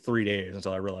maybe 3 days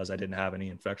until I realized I didn't have any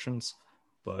infections.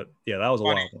 But yeah, that was a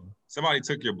wild one. Somebody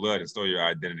took your blood and stole your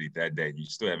identity that day. You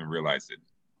still haven't realized it.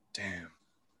 Damn.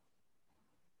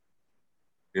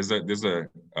 There's a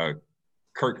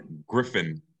Kirk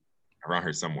Griffin around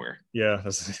here somewhere. Yeah,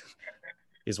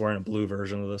 he's wearing a blue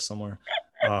version of this somewhere.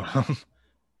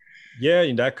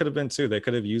 Yeah, that could have been too. They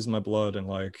could have used my blood and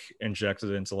like injected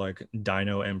it into like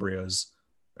dino embryos.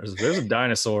 There's a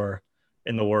dinosaur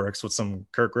in the works with some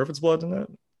Kirk Griffith's blood in it.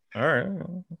 All right.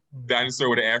 Dinosaur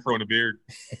with an afro and a beard.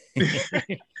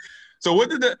 So what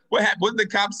did the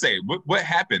cops say? What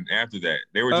happened after that?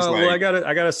 They were just like, well,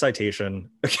 I got a citation.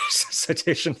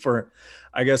 Citation for,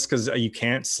 I guess, because you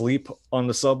can't sleep on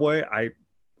the subway. I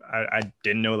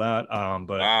didn't know that.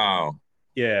 But wow.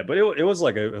 Yeah, but it was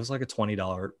like a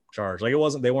 $20 charge.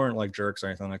 Like they weren't like jerks or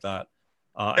anything like that.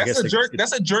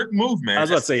 That's a jerk move, man. I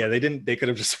was about to say, yeah, they could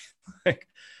have just like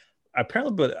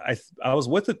apparently, but I was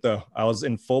with it though. I was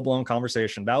in full blown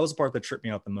conversation. That was the part that tripped me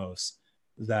out the most.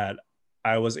 That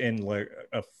I was in like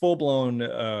a full blown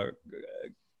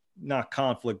not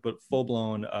conflict, but full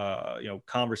blown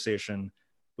conversation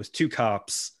with two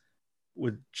cops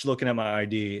with looking at my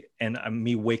ID and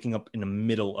me waking up in the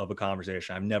middle of a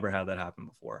conversation. I've never had that happen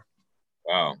before.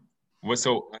 Wow.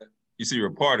 So you see you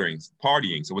were partying.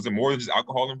 So was it more than just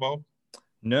alcohol involved?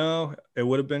 No, it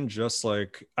would have been just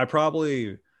like, I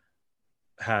probably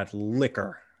had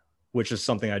liquor, which is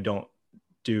something I don't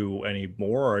do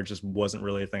anymore, or it just wasn't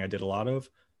really a thing I did a lot of.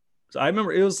 So I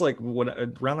remember it was like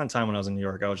around that time when I was in New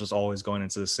York, I was just always going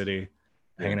into the city,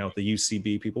 hanging out with the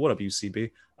UCB people. What up, UCB?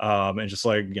 And just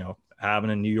like,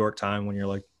 having a New York time when you're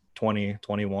like 20,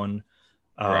 21.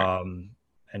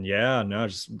 And yeah, no,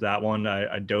 just that one.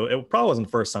 It probably wasn't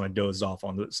the first time I dozed off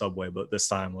on the subway, but this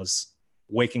time was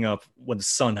waking up with the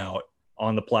sun out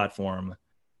on the platform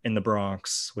in the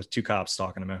Bronx with two cops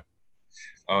talking to me.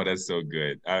 Oh, that's so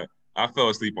good. I fell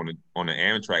asleep on the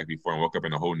Amtrak before and woke up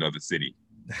in a whole nother city.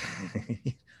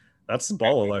 That's the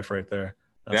ball of life right there.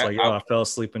 That's I fell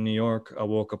asleep in New York. I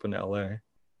woke up in LA.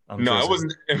 No, I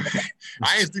wasn't.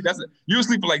 I ain't sleep. You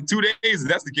sleep for like 2 days. If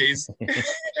that's the case.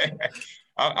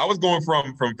 I was going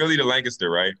from Philly to Lancaster,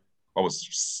 right? I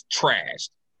was trashed,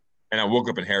 and I woke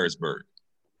up in Harrisburg.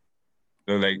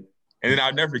 So and then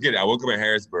I'll never forget it. I woke up in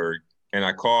Harrisburg, and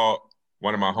I called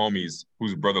one of my homies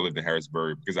whose brother lived in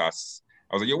Harrisburg because I was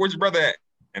like, "Yo, where's your brother at?"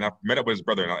 And I met up with his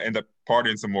brother, and I ended up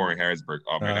partying some more in Harrisburg.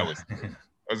 Oh man, that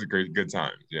was a good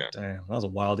time. Yeah. Damn, that was a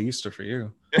wild Easter for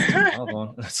you. That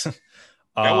was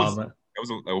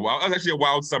actually a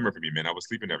wild summer for me, man. I was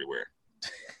sleeping everywhere.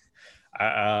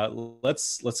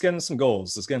 Let's get into some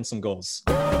goals.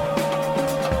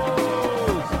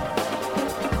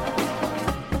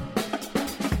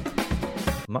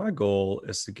 My goal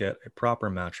is to get a proper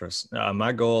mattress.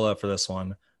 My goal for this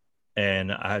one,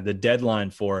 and the deadline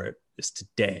for it is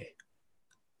today.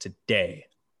 Today,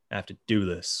 I have to do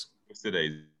this. What's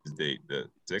today's date? The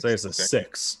 6th? Today's the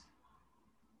 6th.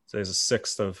 Today's the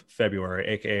 6th of February,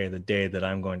 aka the day that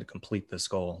I'm going to complete this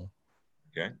goal.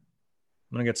 Okay. I'm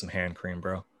gonna get some hand cream,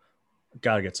 bro.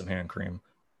 Gotta get some hand cream.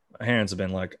 My hands have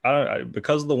been like,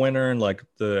 because of the winter and like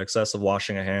the excessive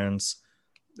washing of hands,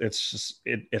 it's just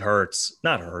it hurts.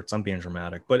 Not hurts. I'm being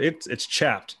dramatic, but it's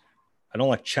chapped. I don't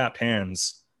like chapped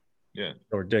hands. Yeah.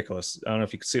 They're ridiculous. I don't know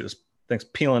if you can see this thing's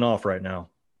peeling off right now.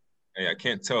 Hey, I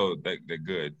can't tell that they're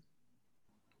good.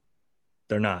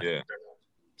 They're not. Yeah.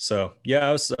 So yeah,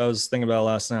 I was thinking about it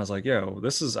last night. I was like, yo,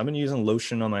 I've been using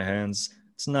lotion on my hands.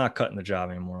 It's not cutting the job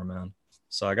anymore, man.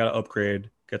 So I gotta upgrade,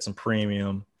 get some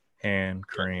premium hand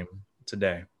cream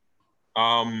today.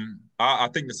 I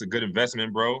think it's a good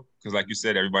investment, bro. Because like you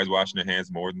said, everybody's washing their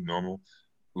hands more than normal.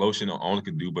 Lotion only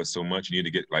can do but so much. You need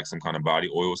to get like some kind of body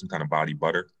oil, some kind of body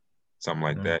butter, something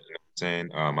like that. You know what I'm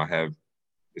saying? I have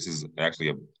this is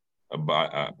actually a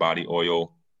body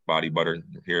oil, body butter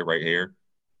here, right here.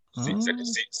 That's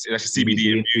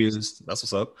CBD infused. That's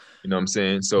what's up. You know what I'm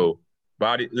saying? So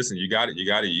listen, you got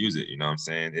to use it. You know what I'm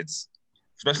saying? It's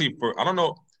especially for I don't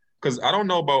know because I don't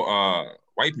know about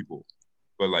white people,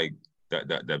 but like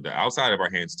the outside of our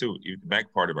hands too, even the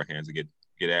back part of our hands will get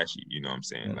ashy. You know what I'm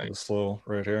saying? Yeah, like this little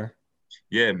right here.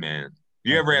 Yeah, man.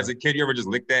 You ever, as a kid, you ever just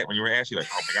licked that when you were ashy? Like,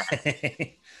 oh my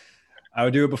god. I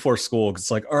would do it before school because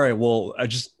it's like, all right, well, I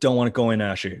just don't want to go in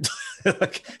ashy.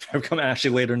 Like, if I become ashy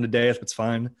later in the day, that's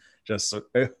fine. Just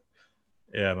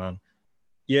yeah, man.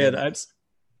 Yeah, that's.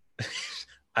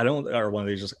 I don't. Or one of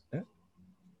these just. Yeah.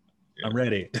 I'm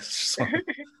ready.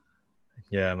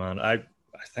 Yeah, man. I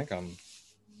think I'm.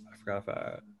 I forgot if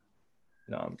I.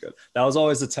 No, I'm good. That was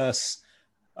always the test.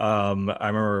 I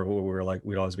remember we were like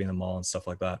we'd always be in the mall and stuff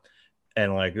like that,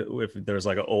 and like if there's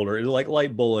like an older like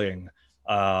light bullying,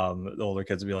 the older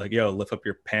kids would be like, "Yo, lift up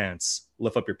your pants,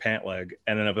 lift up your pant leg,"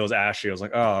 and then if it was ashy, I was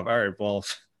like, "Oh, all right, well,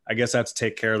 I guess I have to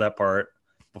take care of that part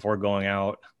before going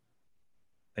out."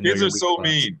 Kids are so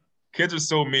mean. Kids are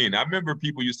so mean. I remember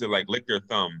people used to like lick their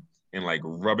thumb and like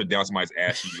rub it down somebody's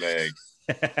ashy leg.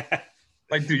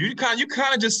 Like, dude, you kind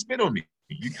of just spit on me.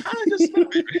 You kind of just spit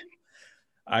on me.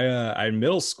 I in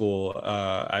middle school,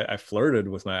 I flirted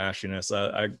with my ashiness.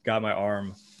 I got my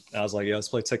arm, and I was like, "Yeah, let's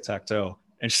play tic-tac-toe,"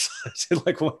 and just did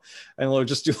like what, and we'll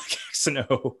just do like X and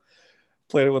O.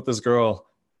 Played it with this girl.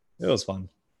 It was fun.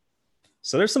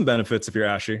 So there's some benefits if you're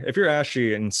ashy. If you're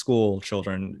ashy in school,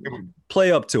 children,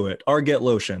 play up to it or get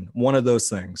lotion. One of those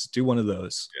things. Do one of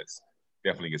those. Yes,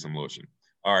 definitely get some lotion.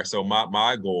 All right. So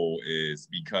my goal is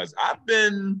because I've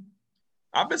been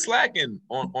slacking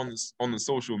on the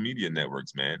social media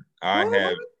networks, man. I've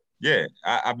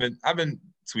been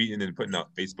tweeting and putting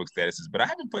out Facebook statuses, but I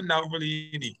haven't putting out really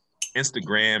any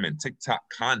Instagram and TikTok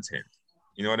content.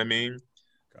 You know what I mean?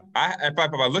 If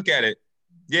I look at it,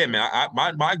 yeah, man.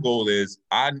 My goal is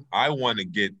I want to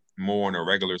get more on a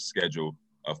regular schedule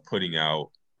of putting out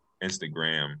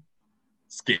Instagram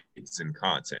skits and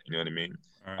content. You know what I mean?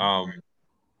 Right.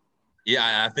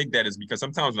 Yeah, I think that is because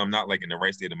sometimes when I'm not like in the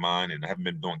right state of mind and I haven't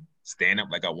been doing stand up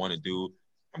like I want to do,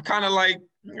 I'm kind of like,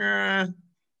 I'm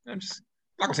just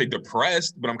not gonna say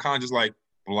depressed, but I'm kind of just like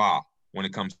blah when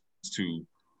it comes to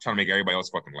trying to make everybody else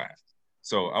fucking laugh.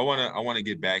 So I wanna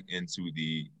get back into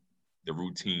the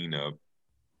routine of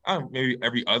maybe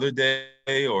every other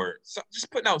day or just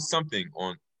putting out something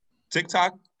on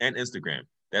TikTok and Instagram.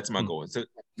 That's my goal. So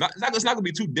it's not gonna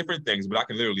be two different things, but I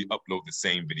can literally upload the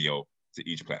same video to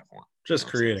each platform. Just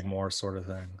creating more sort of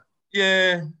thing.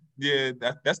 Yeah,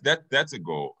 that's a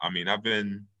goal. I mean,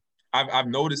 I've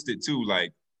noticed it too.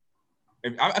 Like,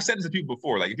 I've said this to people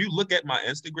before. Like, if you look at my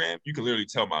Instagram, you can literally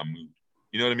tell my mood.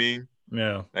 You know what I mean?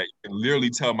 Yeah. Like, you can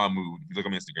literally tell my mood if you look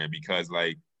at my Instagram because,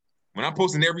 like, when I'm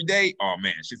posting every day, oh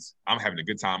man, I'm having a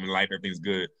good time in life. Everything's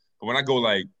good. But when I go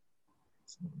like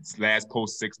last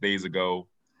post 6 days ago,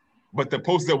 but the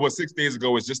post that was 6 days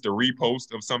ago is just a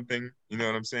repost of something. You know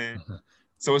what I'm saying?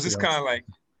 So it's just kind of like,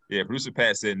 yeah. Producer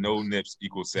Pat said no nips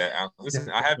equals sad. Listen,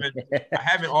 I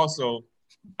haven't also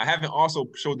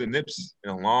showed the nips in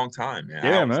a long time, man.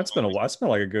 Yeah, man, it's been a while. It's been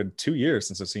like a good 2 years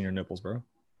since I've seen your nipples, bro.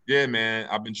 Yeah, man.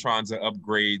 I've been trying to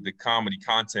upgrade the comedy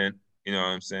content. You know what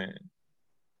I'm saying?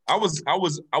 I was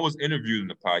interviewed in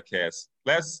the podcast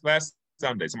last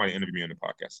Sunday. Somebody interviewed me on the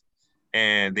podcast,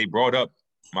 and they brought up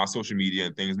my social media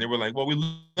and things, and they were like, "Well, we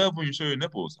love when you show your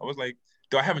nipples." I was like,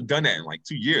 "Dude, I haven't done that in like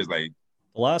 2 years." Like,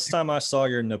 the last time I saw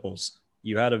your nipples,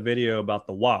 you had a video about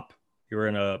the WAP. You were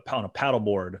on a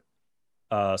paddleboard,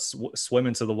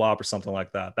 swimming to the WAP or something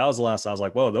like that. That was the last. I was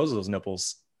like, "Whoa, those are those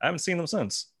nipples." I haven't seen them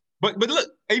since. But look,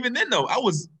 even then though, I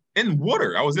was in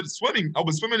water. I was swimming. I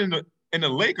was swimming in a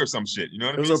lake or some shit. You know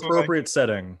what I mean? It was appropriate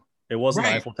setting. It wasn't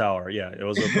right. the Eiffel Tower. Yeah, it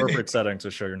was an appropriate setting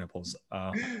to show your nipples.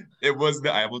 It was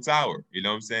the Eiffel Tower. You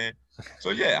know what I'm saying? So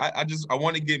yeah, I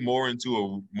want to get more into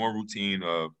a more routine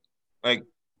of like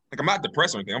like I'm not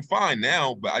depressed or anything. I'm fine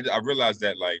now, but I realized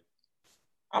that like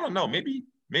I don't know,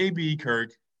 maybe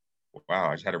Kirk. Wow,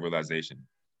 I just had a realization.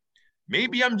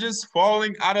 Maybe I'm just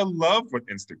falling out of love with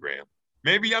Instagram.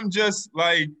 Maybe I'm just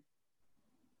like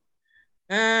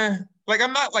I'm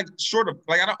not like short of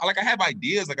like I don't like I have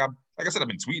ideas. Like I said, I've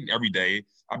been tweeting every day.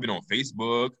 I've been on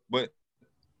Facebook, but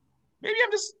maybe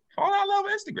I'm just falling out of love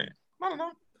with Instagram. I don't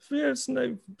know. Yeah,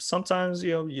 sometimes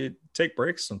you take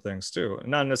breaks from things too.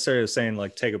 Not necessarily saying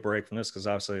like take a break from this because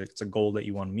obviously it's a goal that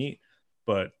you want to meet,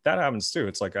 but that happens too.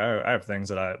 It's like I have things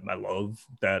that I love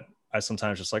that I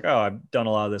sometimes just like, oh, I've done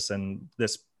a lot of this in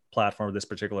this platform, this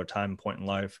particular time point in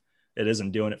life. It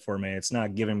isn't doing it for me. It's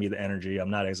not giving me the energy. I'm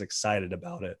not as excited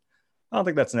about it. I don't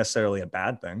think that's necessarily a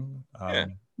bad thing. Yeah.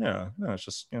 Yeah, no, it's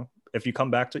just if you come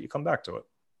back to it, you come back to it.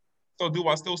 So do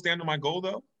I still stand on my goal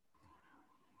though?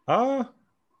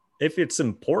 If it's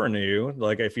important to you,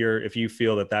 like if you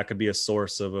feel that could be a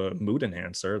source of a mood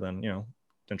enhancer, then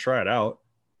then try it out.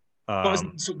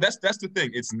 So that's the thing.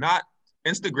 It's not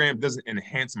Instagram doesn't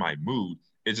enhance my mood.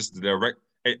 It's just the direct.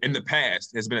 In the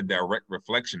past, it's been a direct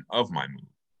reflection of my mood.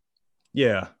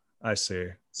 Yeah, I see.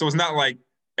 So it's not like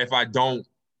if I don't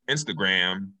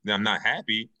Instagram, then I'm not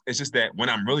happy. It's just that when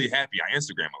I'm really happy, I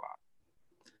Instagram a lot.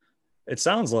 It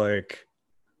sounds like,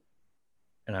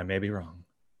 and I may be wrong,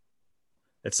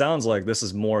 it sounds like this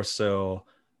is more so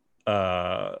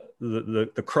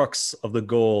the crux of the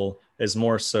goal is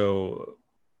more so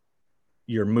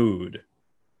your mood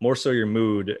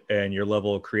and your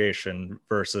level of creation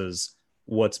versus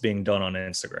what's being done on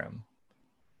Instagram.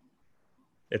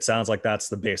 It sounds like that's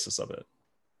the basis of it.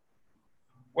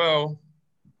 Well,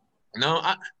 no,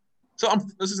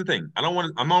 this is the thing. I don't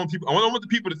want the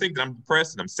people to think that I'm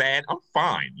depressed and I'm sad. I'm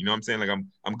fine. You know what I'm saying? Like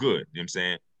I'm good. You know what I'm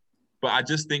saying? But I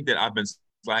just think that I've been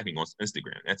slacking on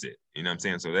Instagram. That's it. You know what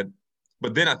I'm saying?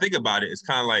 But then I think about it, it's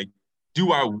kind of like,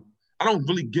 I don't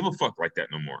really give a fuck like that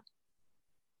no more.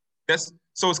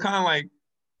 So it's kind of like,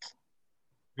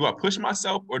 do I push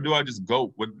myself or do I just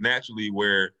go with naturally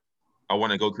where I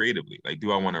want to go creatively? Like,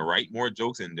 do I want to write more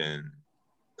jokes and then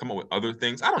come up with other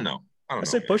things? I don't know. I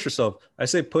say push yourself. I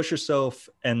say push yourself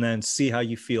and then see how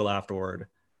you feel afterward.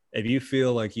 If you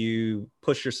feel like you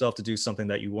push yourself to do something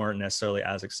that you weren't necessarily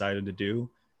as excited to do,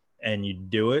 and you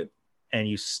do it, and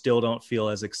you still don't feel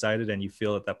as excited, and you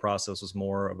feel that process was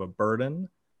more of a burden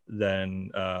than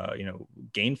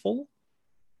gainful,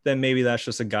 then maybe that's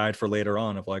just a guide for later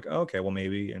on of like, okay, well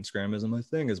maybe Instagram isn't my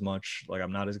thing as much. Like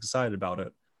I'm not as excited about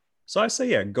it. So I say,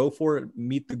 yeah, go for it.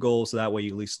 Meet the goal so that way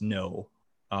you at least know.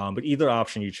 But either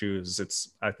option you choose,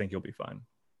 I think you'll be fine.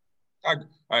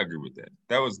 I agree with that.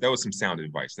 That was some sound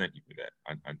advice. Thank you for that.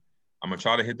 I'm gonna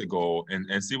try to hit the goal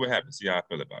and see what happens. See how I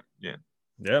feel about it. Yeah.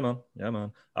 Yeah,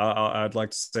 man. I'd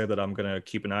like to say that I'm gonna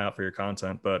keep an eye out for your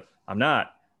content, but I'm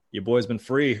not. Your boy's been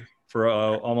free for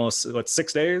almost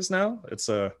 6 days now.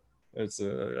 I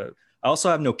also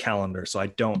have no calendar, so I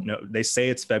don't know. They say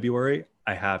it's February.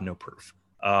 I have no proof.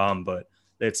 But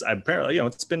it's apparently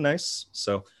it's been nice.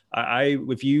 So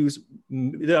if you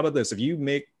how about this? If you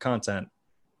make content,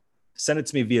 send it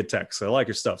to me via text. I like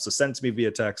your stuff, so send it to me via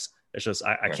text. It's just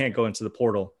I can't go into the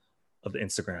portal of the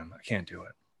Instagram. I can't do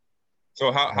it. So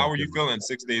how are you feeling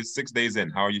 6 days? 6 days in,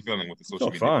 how are you feeling with the social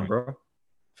media? Fun, bro. I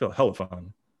feel hella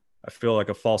fun. I feel like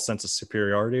a false sense of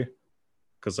superiority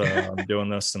because I'm doing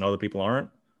this and other people aren't.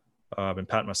 I've been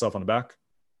patting myself on the back,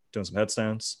 doing some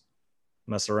headstands,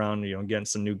 messing around, getting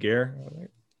some new gear.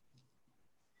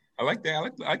 I like that. I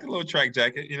like a little track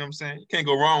jacket. You know what I'm saying? You can't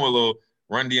go wrong with a little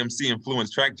Run DMC influence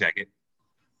track jacket.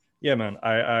 Yeah, man.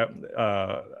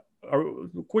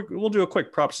 We'll do a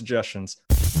quick prop suggestions.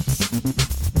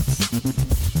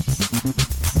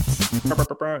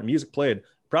 Music played.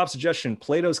 Prop suggestion: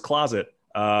 Plato's Closet.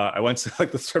 I went to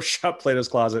the thrift shop Plato's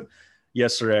Closet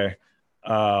yesterday,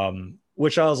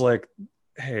 which I was like,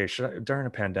 hey, during a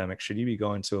pandemic, should you be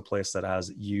going to a place that has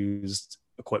used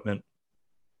equipment?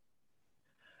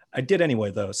 I did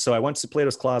anyway, though. So I went to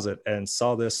Plato's Closet and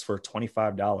saw this for $25.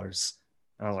 And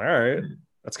I was like, all right,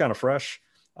 that's kind of fresh.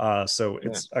 I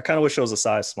kind of wish it was a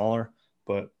size smaller,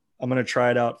 but I'm going to try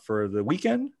it out for the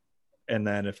weekend. And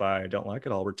then if I don't like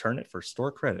it, I'll return it for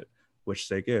store credit, which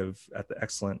they give at the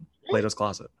excellent Plato's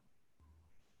Closet.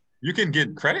 You can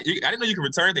get credit? I didn't know you can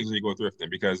return things when you go thrifting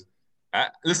because,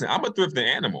 listen, I'm a thrifting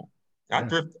animal. I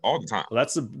thrift all the time. Well,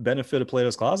 that's the benefit of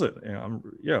Plato's Closet.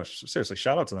 Seriously,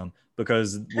 shout out to them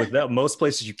because with that, most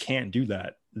places you can't do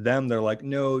that. They're like,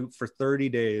 no, for 30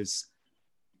 days,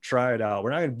 try it out. We're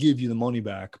not going to give you the money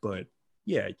back, but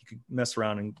yeah, you could mess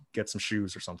around and get some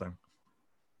shoes or something.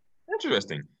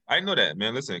 Interesting. I know that,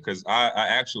 man. Listen, because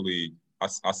I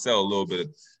sell a little bit of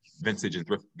vintage and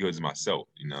thrift goods myself.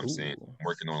 You know what I'm saying? I'm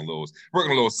working on a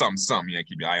little something. Yeah,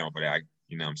 keep your eye on for that.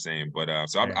 You know what I'm saying? But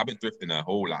so I've been thrifting a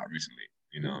whole lot recently.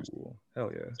 You know what I'm saying?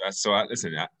 Hell yeah.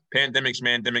 Listen, pandemic,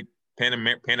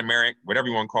 Panameric, whatever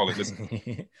you want to call it.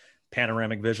 Listen.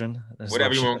 Panoramic vision.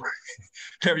 Whatever you want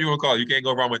to call it. You can't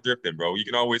go wrong with thrifting, bro. You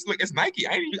can always look. It's Nike.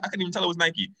 I couldn't even tell it was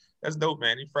Nike. That's dope,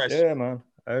 man. He's fresh. Yeah, man.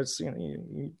 I was,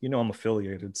 you know, I'm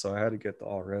affiliated, so I had to get the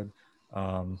all red.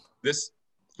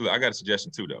 I got a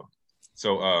suggestion too, though.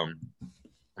 So,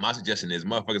 my suggestion is,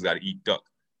 motherfuckers got to eat duck.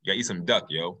 You got to eat some duck,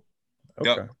 yo.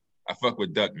 Okay. Duck. I fuck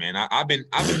with duck, man. I've been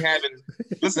having.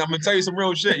 Listen, I'm gonna tell you some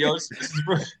real shit, yo. This is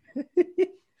real.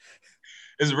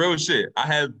 It's real shit.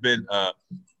 I've been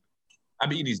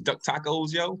eating these duck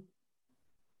tacos, yo.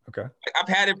 Okay. I've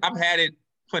had it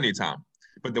plenty of time.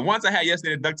 But the ones I had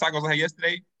yesterday, the duck tacos I had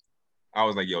yesterday, I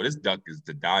was like, yo, this duck is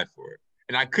to die for.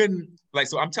 And I couldn't,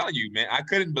 so I'm telling you, man, I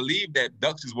couldn't believe that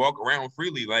ducks just walk around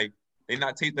freely. Like, they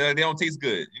don't taste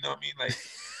good. You know what I mean? Like,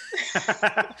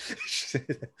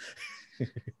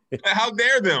 how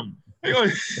dare them? You know what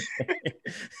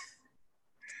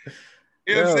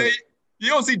I'm saying? You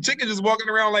don't see chickens just walking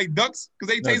around like ducks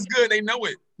because they taste good. They know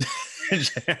it.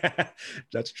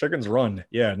 That's chickens run.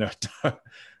 Yeah, no,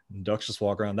 ducks just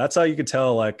walk around. That's how you can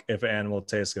tell, like, if an animal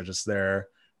tastes good, just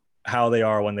how they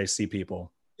are when they see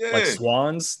people. Yeah. Like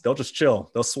swans, they'll just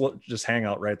chill. They'll just hang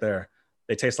out right there.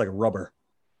 They taste like rubber,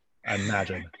 I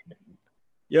imagine.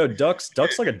 Yo, ducks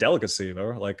like a delicacy,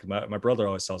 though. Like my brother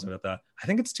always tells me about that. I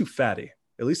think it's too fatty.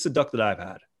 At least the duck that I've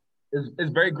had.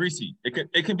 It's very greasy.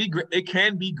 It can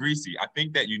be greasy. I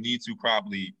think that you need to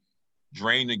probably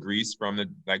drain the grease from the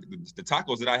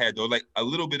tacos that I had, though. Like, a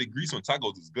little bit of grease on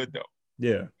tacos is good, though. Yeah.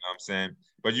 You know what I'm saying?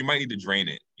 But you might need to drain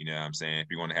it, you know what I'm saying, if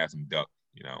you want to have some duck,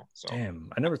 you know. So damn,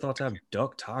 I never thought to have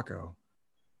duck taco.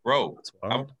 Bro,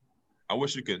 I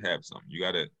wish you could have some. You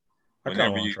gotta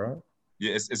whenever you try it.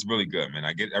 Yeah, it's really good, man.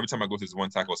 Every time I go to this one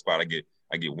taco spot, I get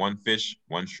one fish,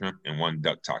 one shrimp, and one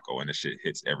duck taco, and the shit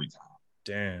hits every time.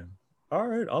 Damn. All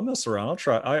right, I'll mess around. I'll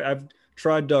try. I've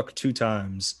tried duck 2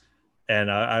 times, and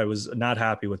I was not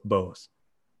happy with both.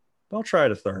 But I'll try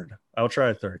it a third.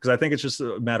 Because I think it's just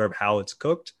a matter of how it's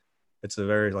cooked. It's a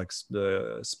very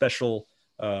special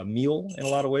meal in a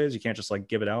lot of ways. You can't just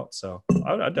give it out. So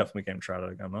I definitely can't try that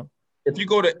again, man. If you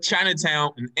go to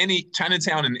Chinatown in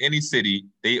any city,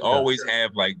 they always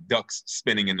have ducks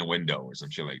spinning in the window or some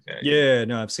shit like that. Yeah,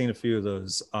 no, I've seen a few of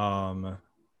those.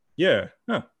 Yeah.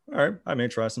 Huh. All right, I may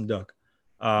try some duck.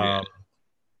 Yeah,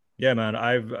 man.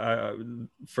 I've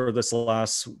for this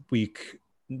last week,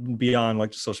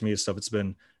 beyond social media stuff, it's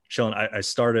been chilling. I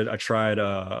tried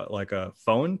a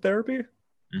phone therapy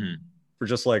for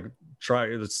just try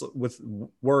it's with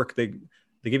work. They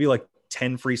give you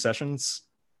 10 free sessions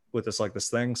with this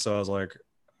thing. So I was like,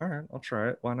 all right, I'll try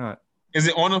it. Why not? Is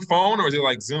it on a phone or is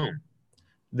it Zoom?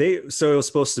 So it was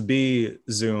supposed to be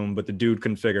Zoom, but the dude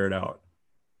couldn't figure it out.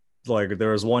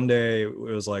 There was one day, it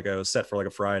was I was set for a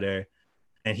Friday,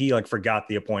 and he forgot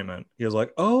the appointment. He was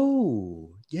like,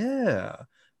 oh yeah,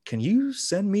 can you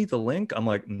send me the link? I'm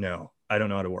like, no, I don't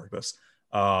know how to work this.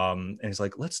 And he's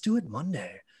like, let's do it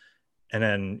Monday. And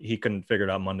then he couldn't figure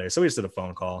it out Monday. So we just did a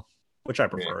phone call, which I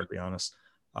prefer, to be honest.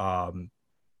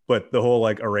 But the whole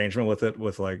arrangement with it,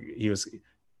 he's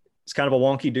kind of a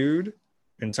wonky dude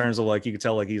in terms of you could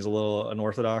tell he's a little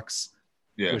unorthodox.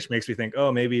 Yeah. Which makes me think,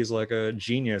 oh, maybe he's a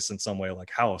genius in some way,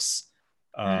 House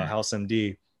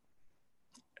MD.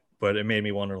 But it made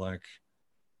me wonder, I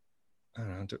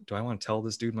don't know, do I want to tell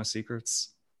this dude my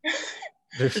secrets?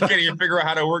 You can't even figure out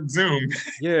how to work Zoom.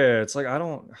 Yeah, it's damn,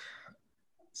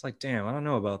 I don't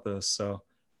know about this. So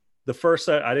the first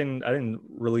set, I didn't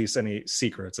release any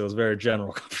secrets. It was a very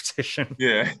general conversation.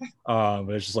 Yeah. But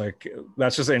it's just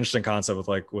that's just an interesting concept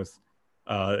with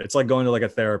it's going to a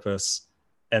therapist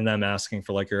and them asking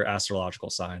for your astrological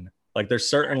sign. There's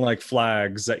certain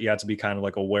flags that you have to be kind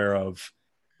of aware of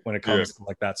when it comes to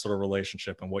that sort of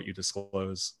relationship and what you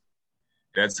disclose.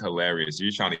 That's hilarious.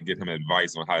 You're trying to get him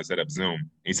advice on how to set up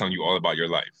Zoom. He's telling you all about your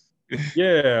life.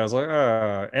 Yeah, I was like,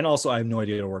 and also I have no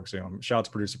idea how to work Zoom. Shout out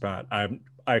to producer Pat.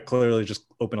 I clearly just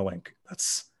open a link.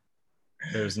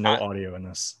 There's no audio in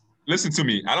this. Listen to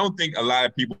me. I don't think a lot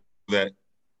of people that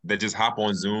just hop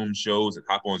on Zoom shows and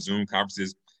hop on Zoom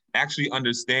conferences actually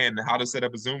understand how to set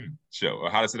up a Zoom show or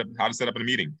how to set up a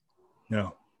meeting.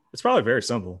 No, it's probably very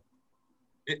simple.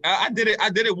 I did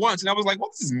it once, and I was like,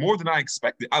 well, this is more than I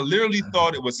expected. I literally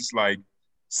thought it was just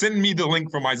send me the link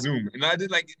from my Zoom. And I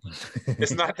did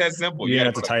it's not that simple. You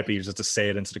have to type it, you just have to say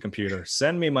it into the computer.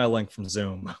 Send me my link from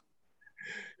Zoom.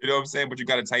 You know what I'm saying? But you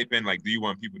got to type in, do you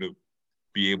want people to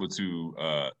be able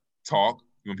to talk?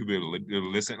 You want people to be able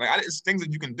to listen? It's things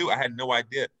that you can do. I had no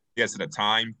idea. he has to the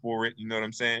time for it. You know what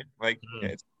I'm saying? Like,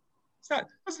 it's not.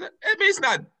 I mean,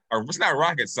 it's not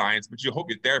rocket science, but you hope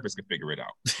your therapist can figure it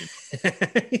out.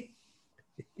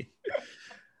 You know?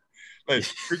 Like,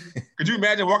 could you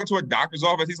imagine walking to a doctor's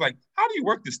office? He's like, "How do you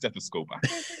work this stethoscope? I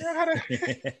can't figure out how to."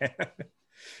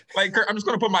 Like, Kirk, I'm just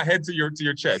gonna put my head to your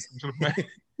chest.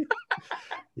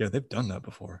 Yeah, they've done that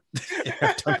before.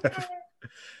 Yeah, done that before.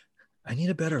 I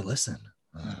need a better listen.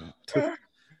 Damn.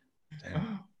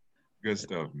 Good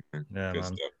stuff, man. Yeah, Good man.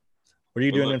 stuff. What are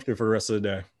you doing for the rest of the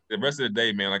day? The rest of the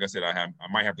day, man, like I said, I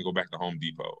might have to go back to Home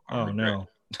Depot. No.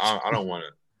 I don't want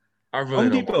to. I really Home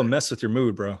don't Depot mess with your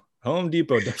mood, bro. Home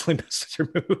Depot definitely mess with your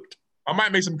mood. I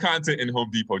might make some content in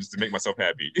Home Depot just to make myself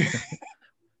happy.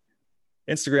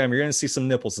 Instagram, you're gonna see some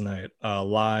nipples tonight,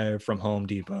 live from Home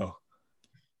Depot.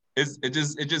 It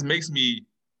just makes me.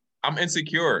 I'm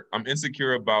insecure. I'm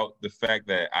insecure about the fact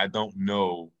that I don't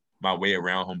know my way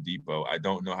around Home Depot. I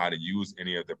don't know how to use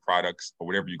any of the products or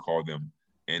whatever you call them.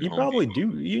 You Home probably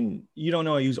Depot. Do. You don't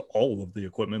know how to use all of the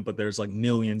equipment, but there's like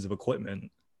millions of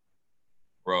equipment.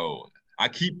 Bro,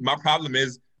 my problem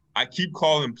is I keep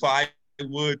calling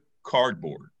plywood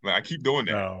cardboard. Like I keep doing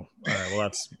that. Oh, all right.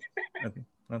 Well,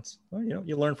 that's well,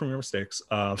 you learn from your mistakes.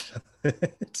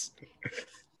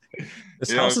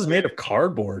 This house is made of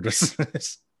cardboard. You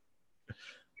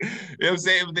know what I'm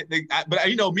saying? But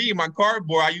you know me, my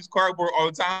cardboard, I use cardboard all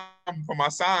the time for my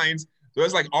signs. So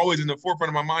it's like always in the forefront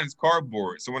of my mind is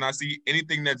cardboard. So when I see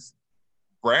anything that's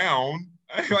brown,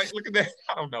 I'm like, look at that.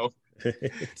 I don't know.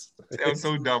 Sounds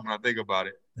so dumb when I think about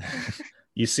it.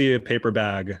 You see a paper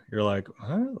bag, you're like,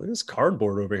 look at this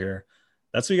cardboard over here.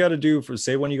 That's what you got to do for,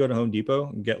 say, when you go to Home Depot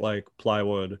and get like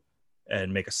plywood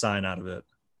and make a sign out of it.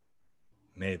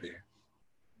 Maybe.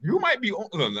 You might be.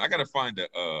 I gotta find a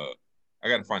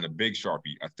big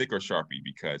Sharpie, a thicker Sharpie,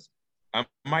 because they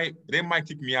might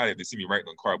kick me out if they see me writing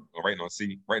on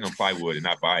plywood and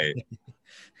not buy it.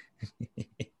 If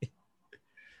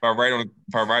I write on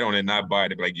it and not buy it,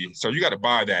 they'll be like, so you got to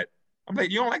buy that. I'm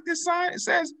like, you don't like this sign? It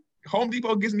says Home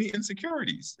Depot gives me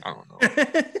insecurities. I don't know.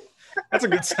 That's a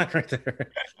good sign right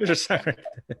there. There's a sign right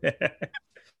there.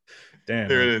 Damn.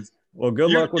 There it is. Well,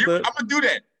 good luck with it. I'm gonna do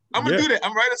that. I'm gonna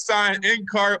write a sign I'm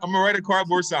gonna write a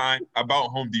cardboard sign about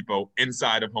Home Depot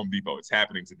inside of Home Depot. It's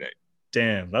happening today.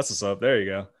 Damn, that's what's up. There you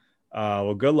go.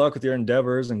 Well, good luck with your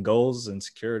endeavors and goals and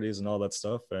securities and all that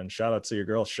stuff. And shout out to your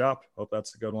girl's shop. Hope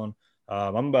that's a good one. I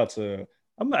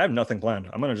have nothing planned.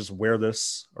 I'm gonna just wear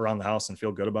this around the house and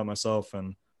feel good about myself,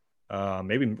 and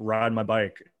maybe ride my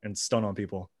bike and stun on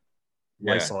people.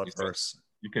 Yeah, Lysol it first.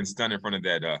 You can stun in front of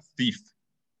that thief.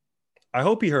 I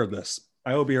hope he heard this.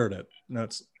 I hope he heard it.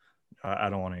 That's.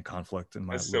 I don't want any conflict in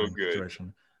my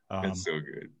situation. That's so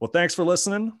good. Well, thanks for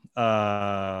listening.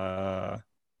 Bye.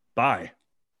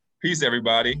 Peace,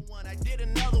 everybody. I did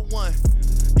another one.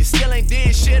 You still ain't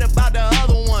did shit about the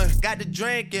other one. Got the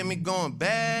drink in me going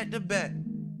back to back.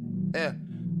 Yeah,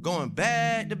 going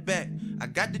back to back. I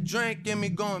got the drink in me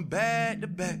going back to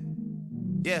back.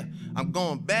 Yeah, I'm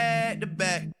going back to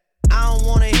back. I don't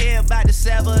wanna hear about the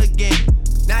Sava again.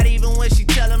 Not even when she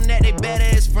tell them that they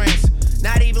better as friends.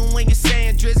 Not even when you're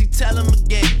saying Drizzy, tell them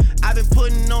again. I've been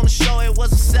putting on the show, it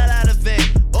was a sellout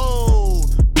event.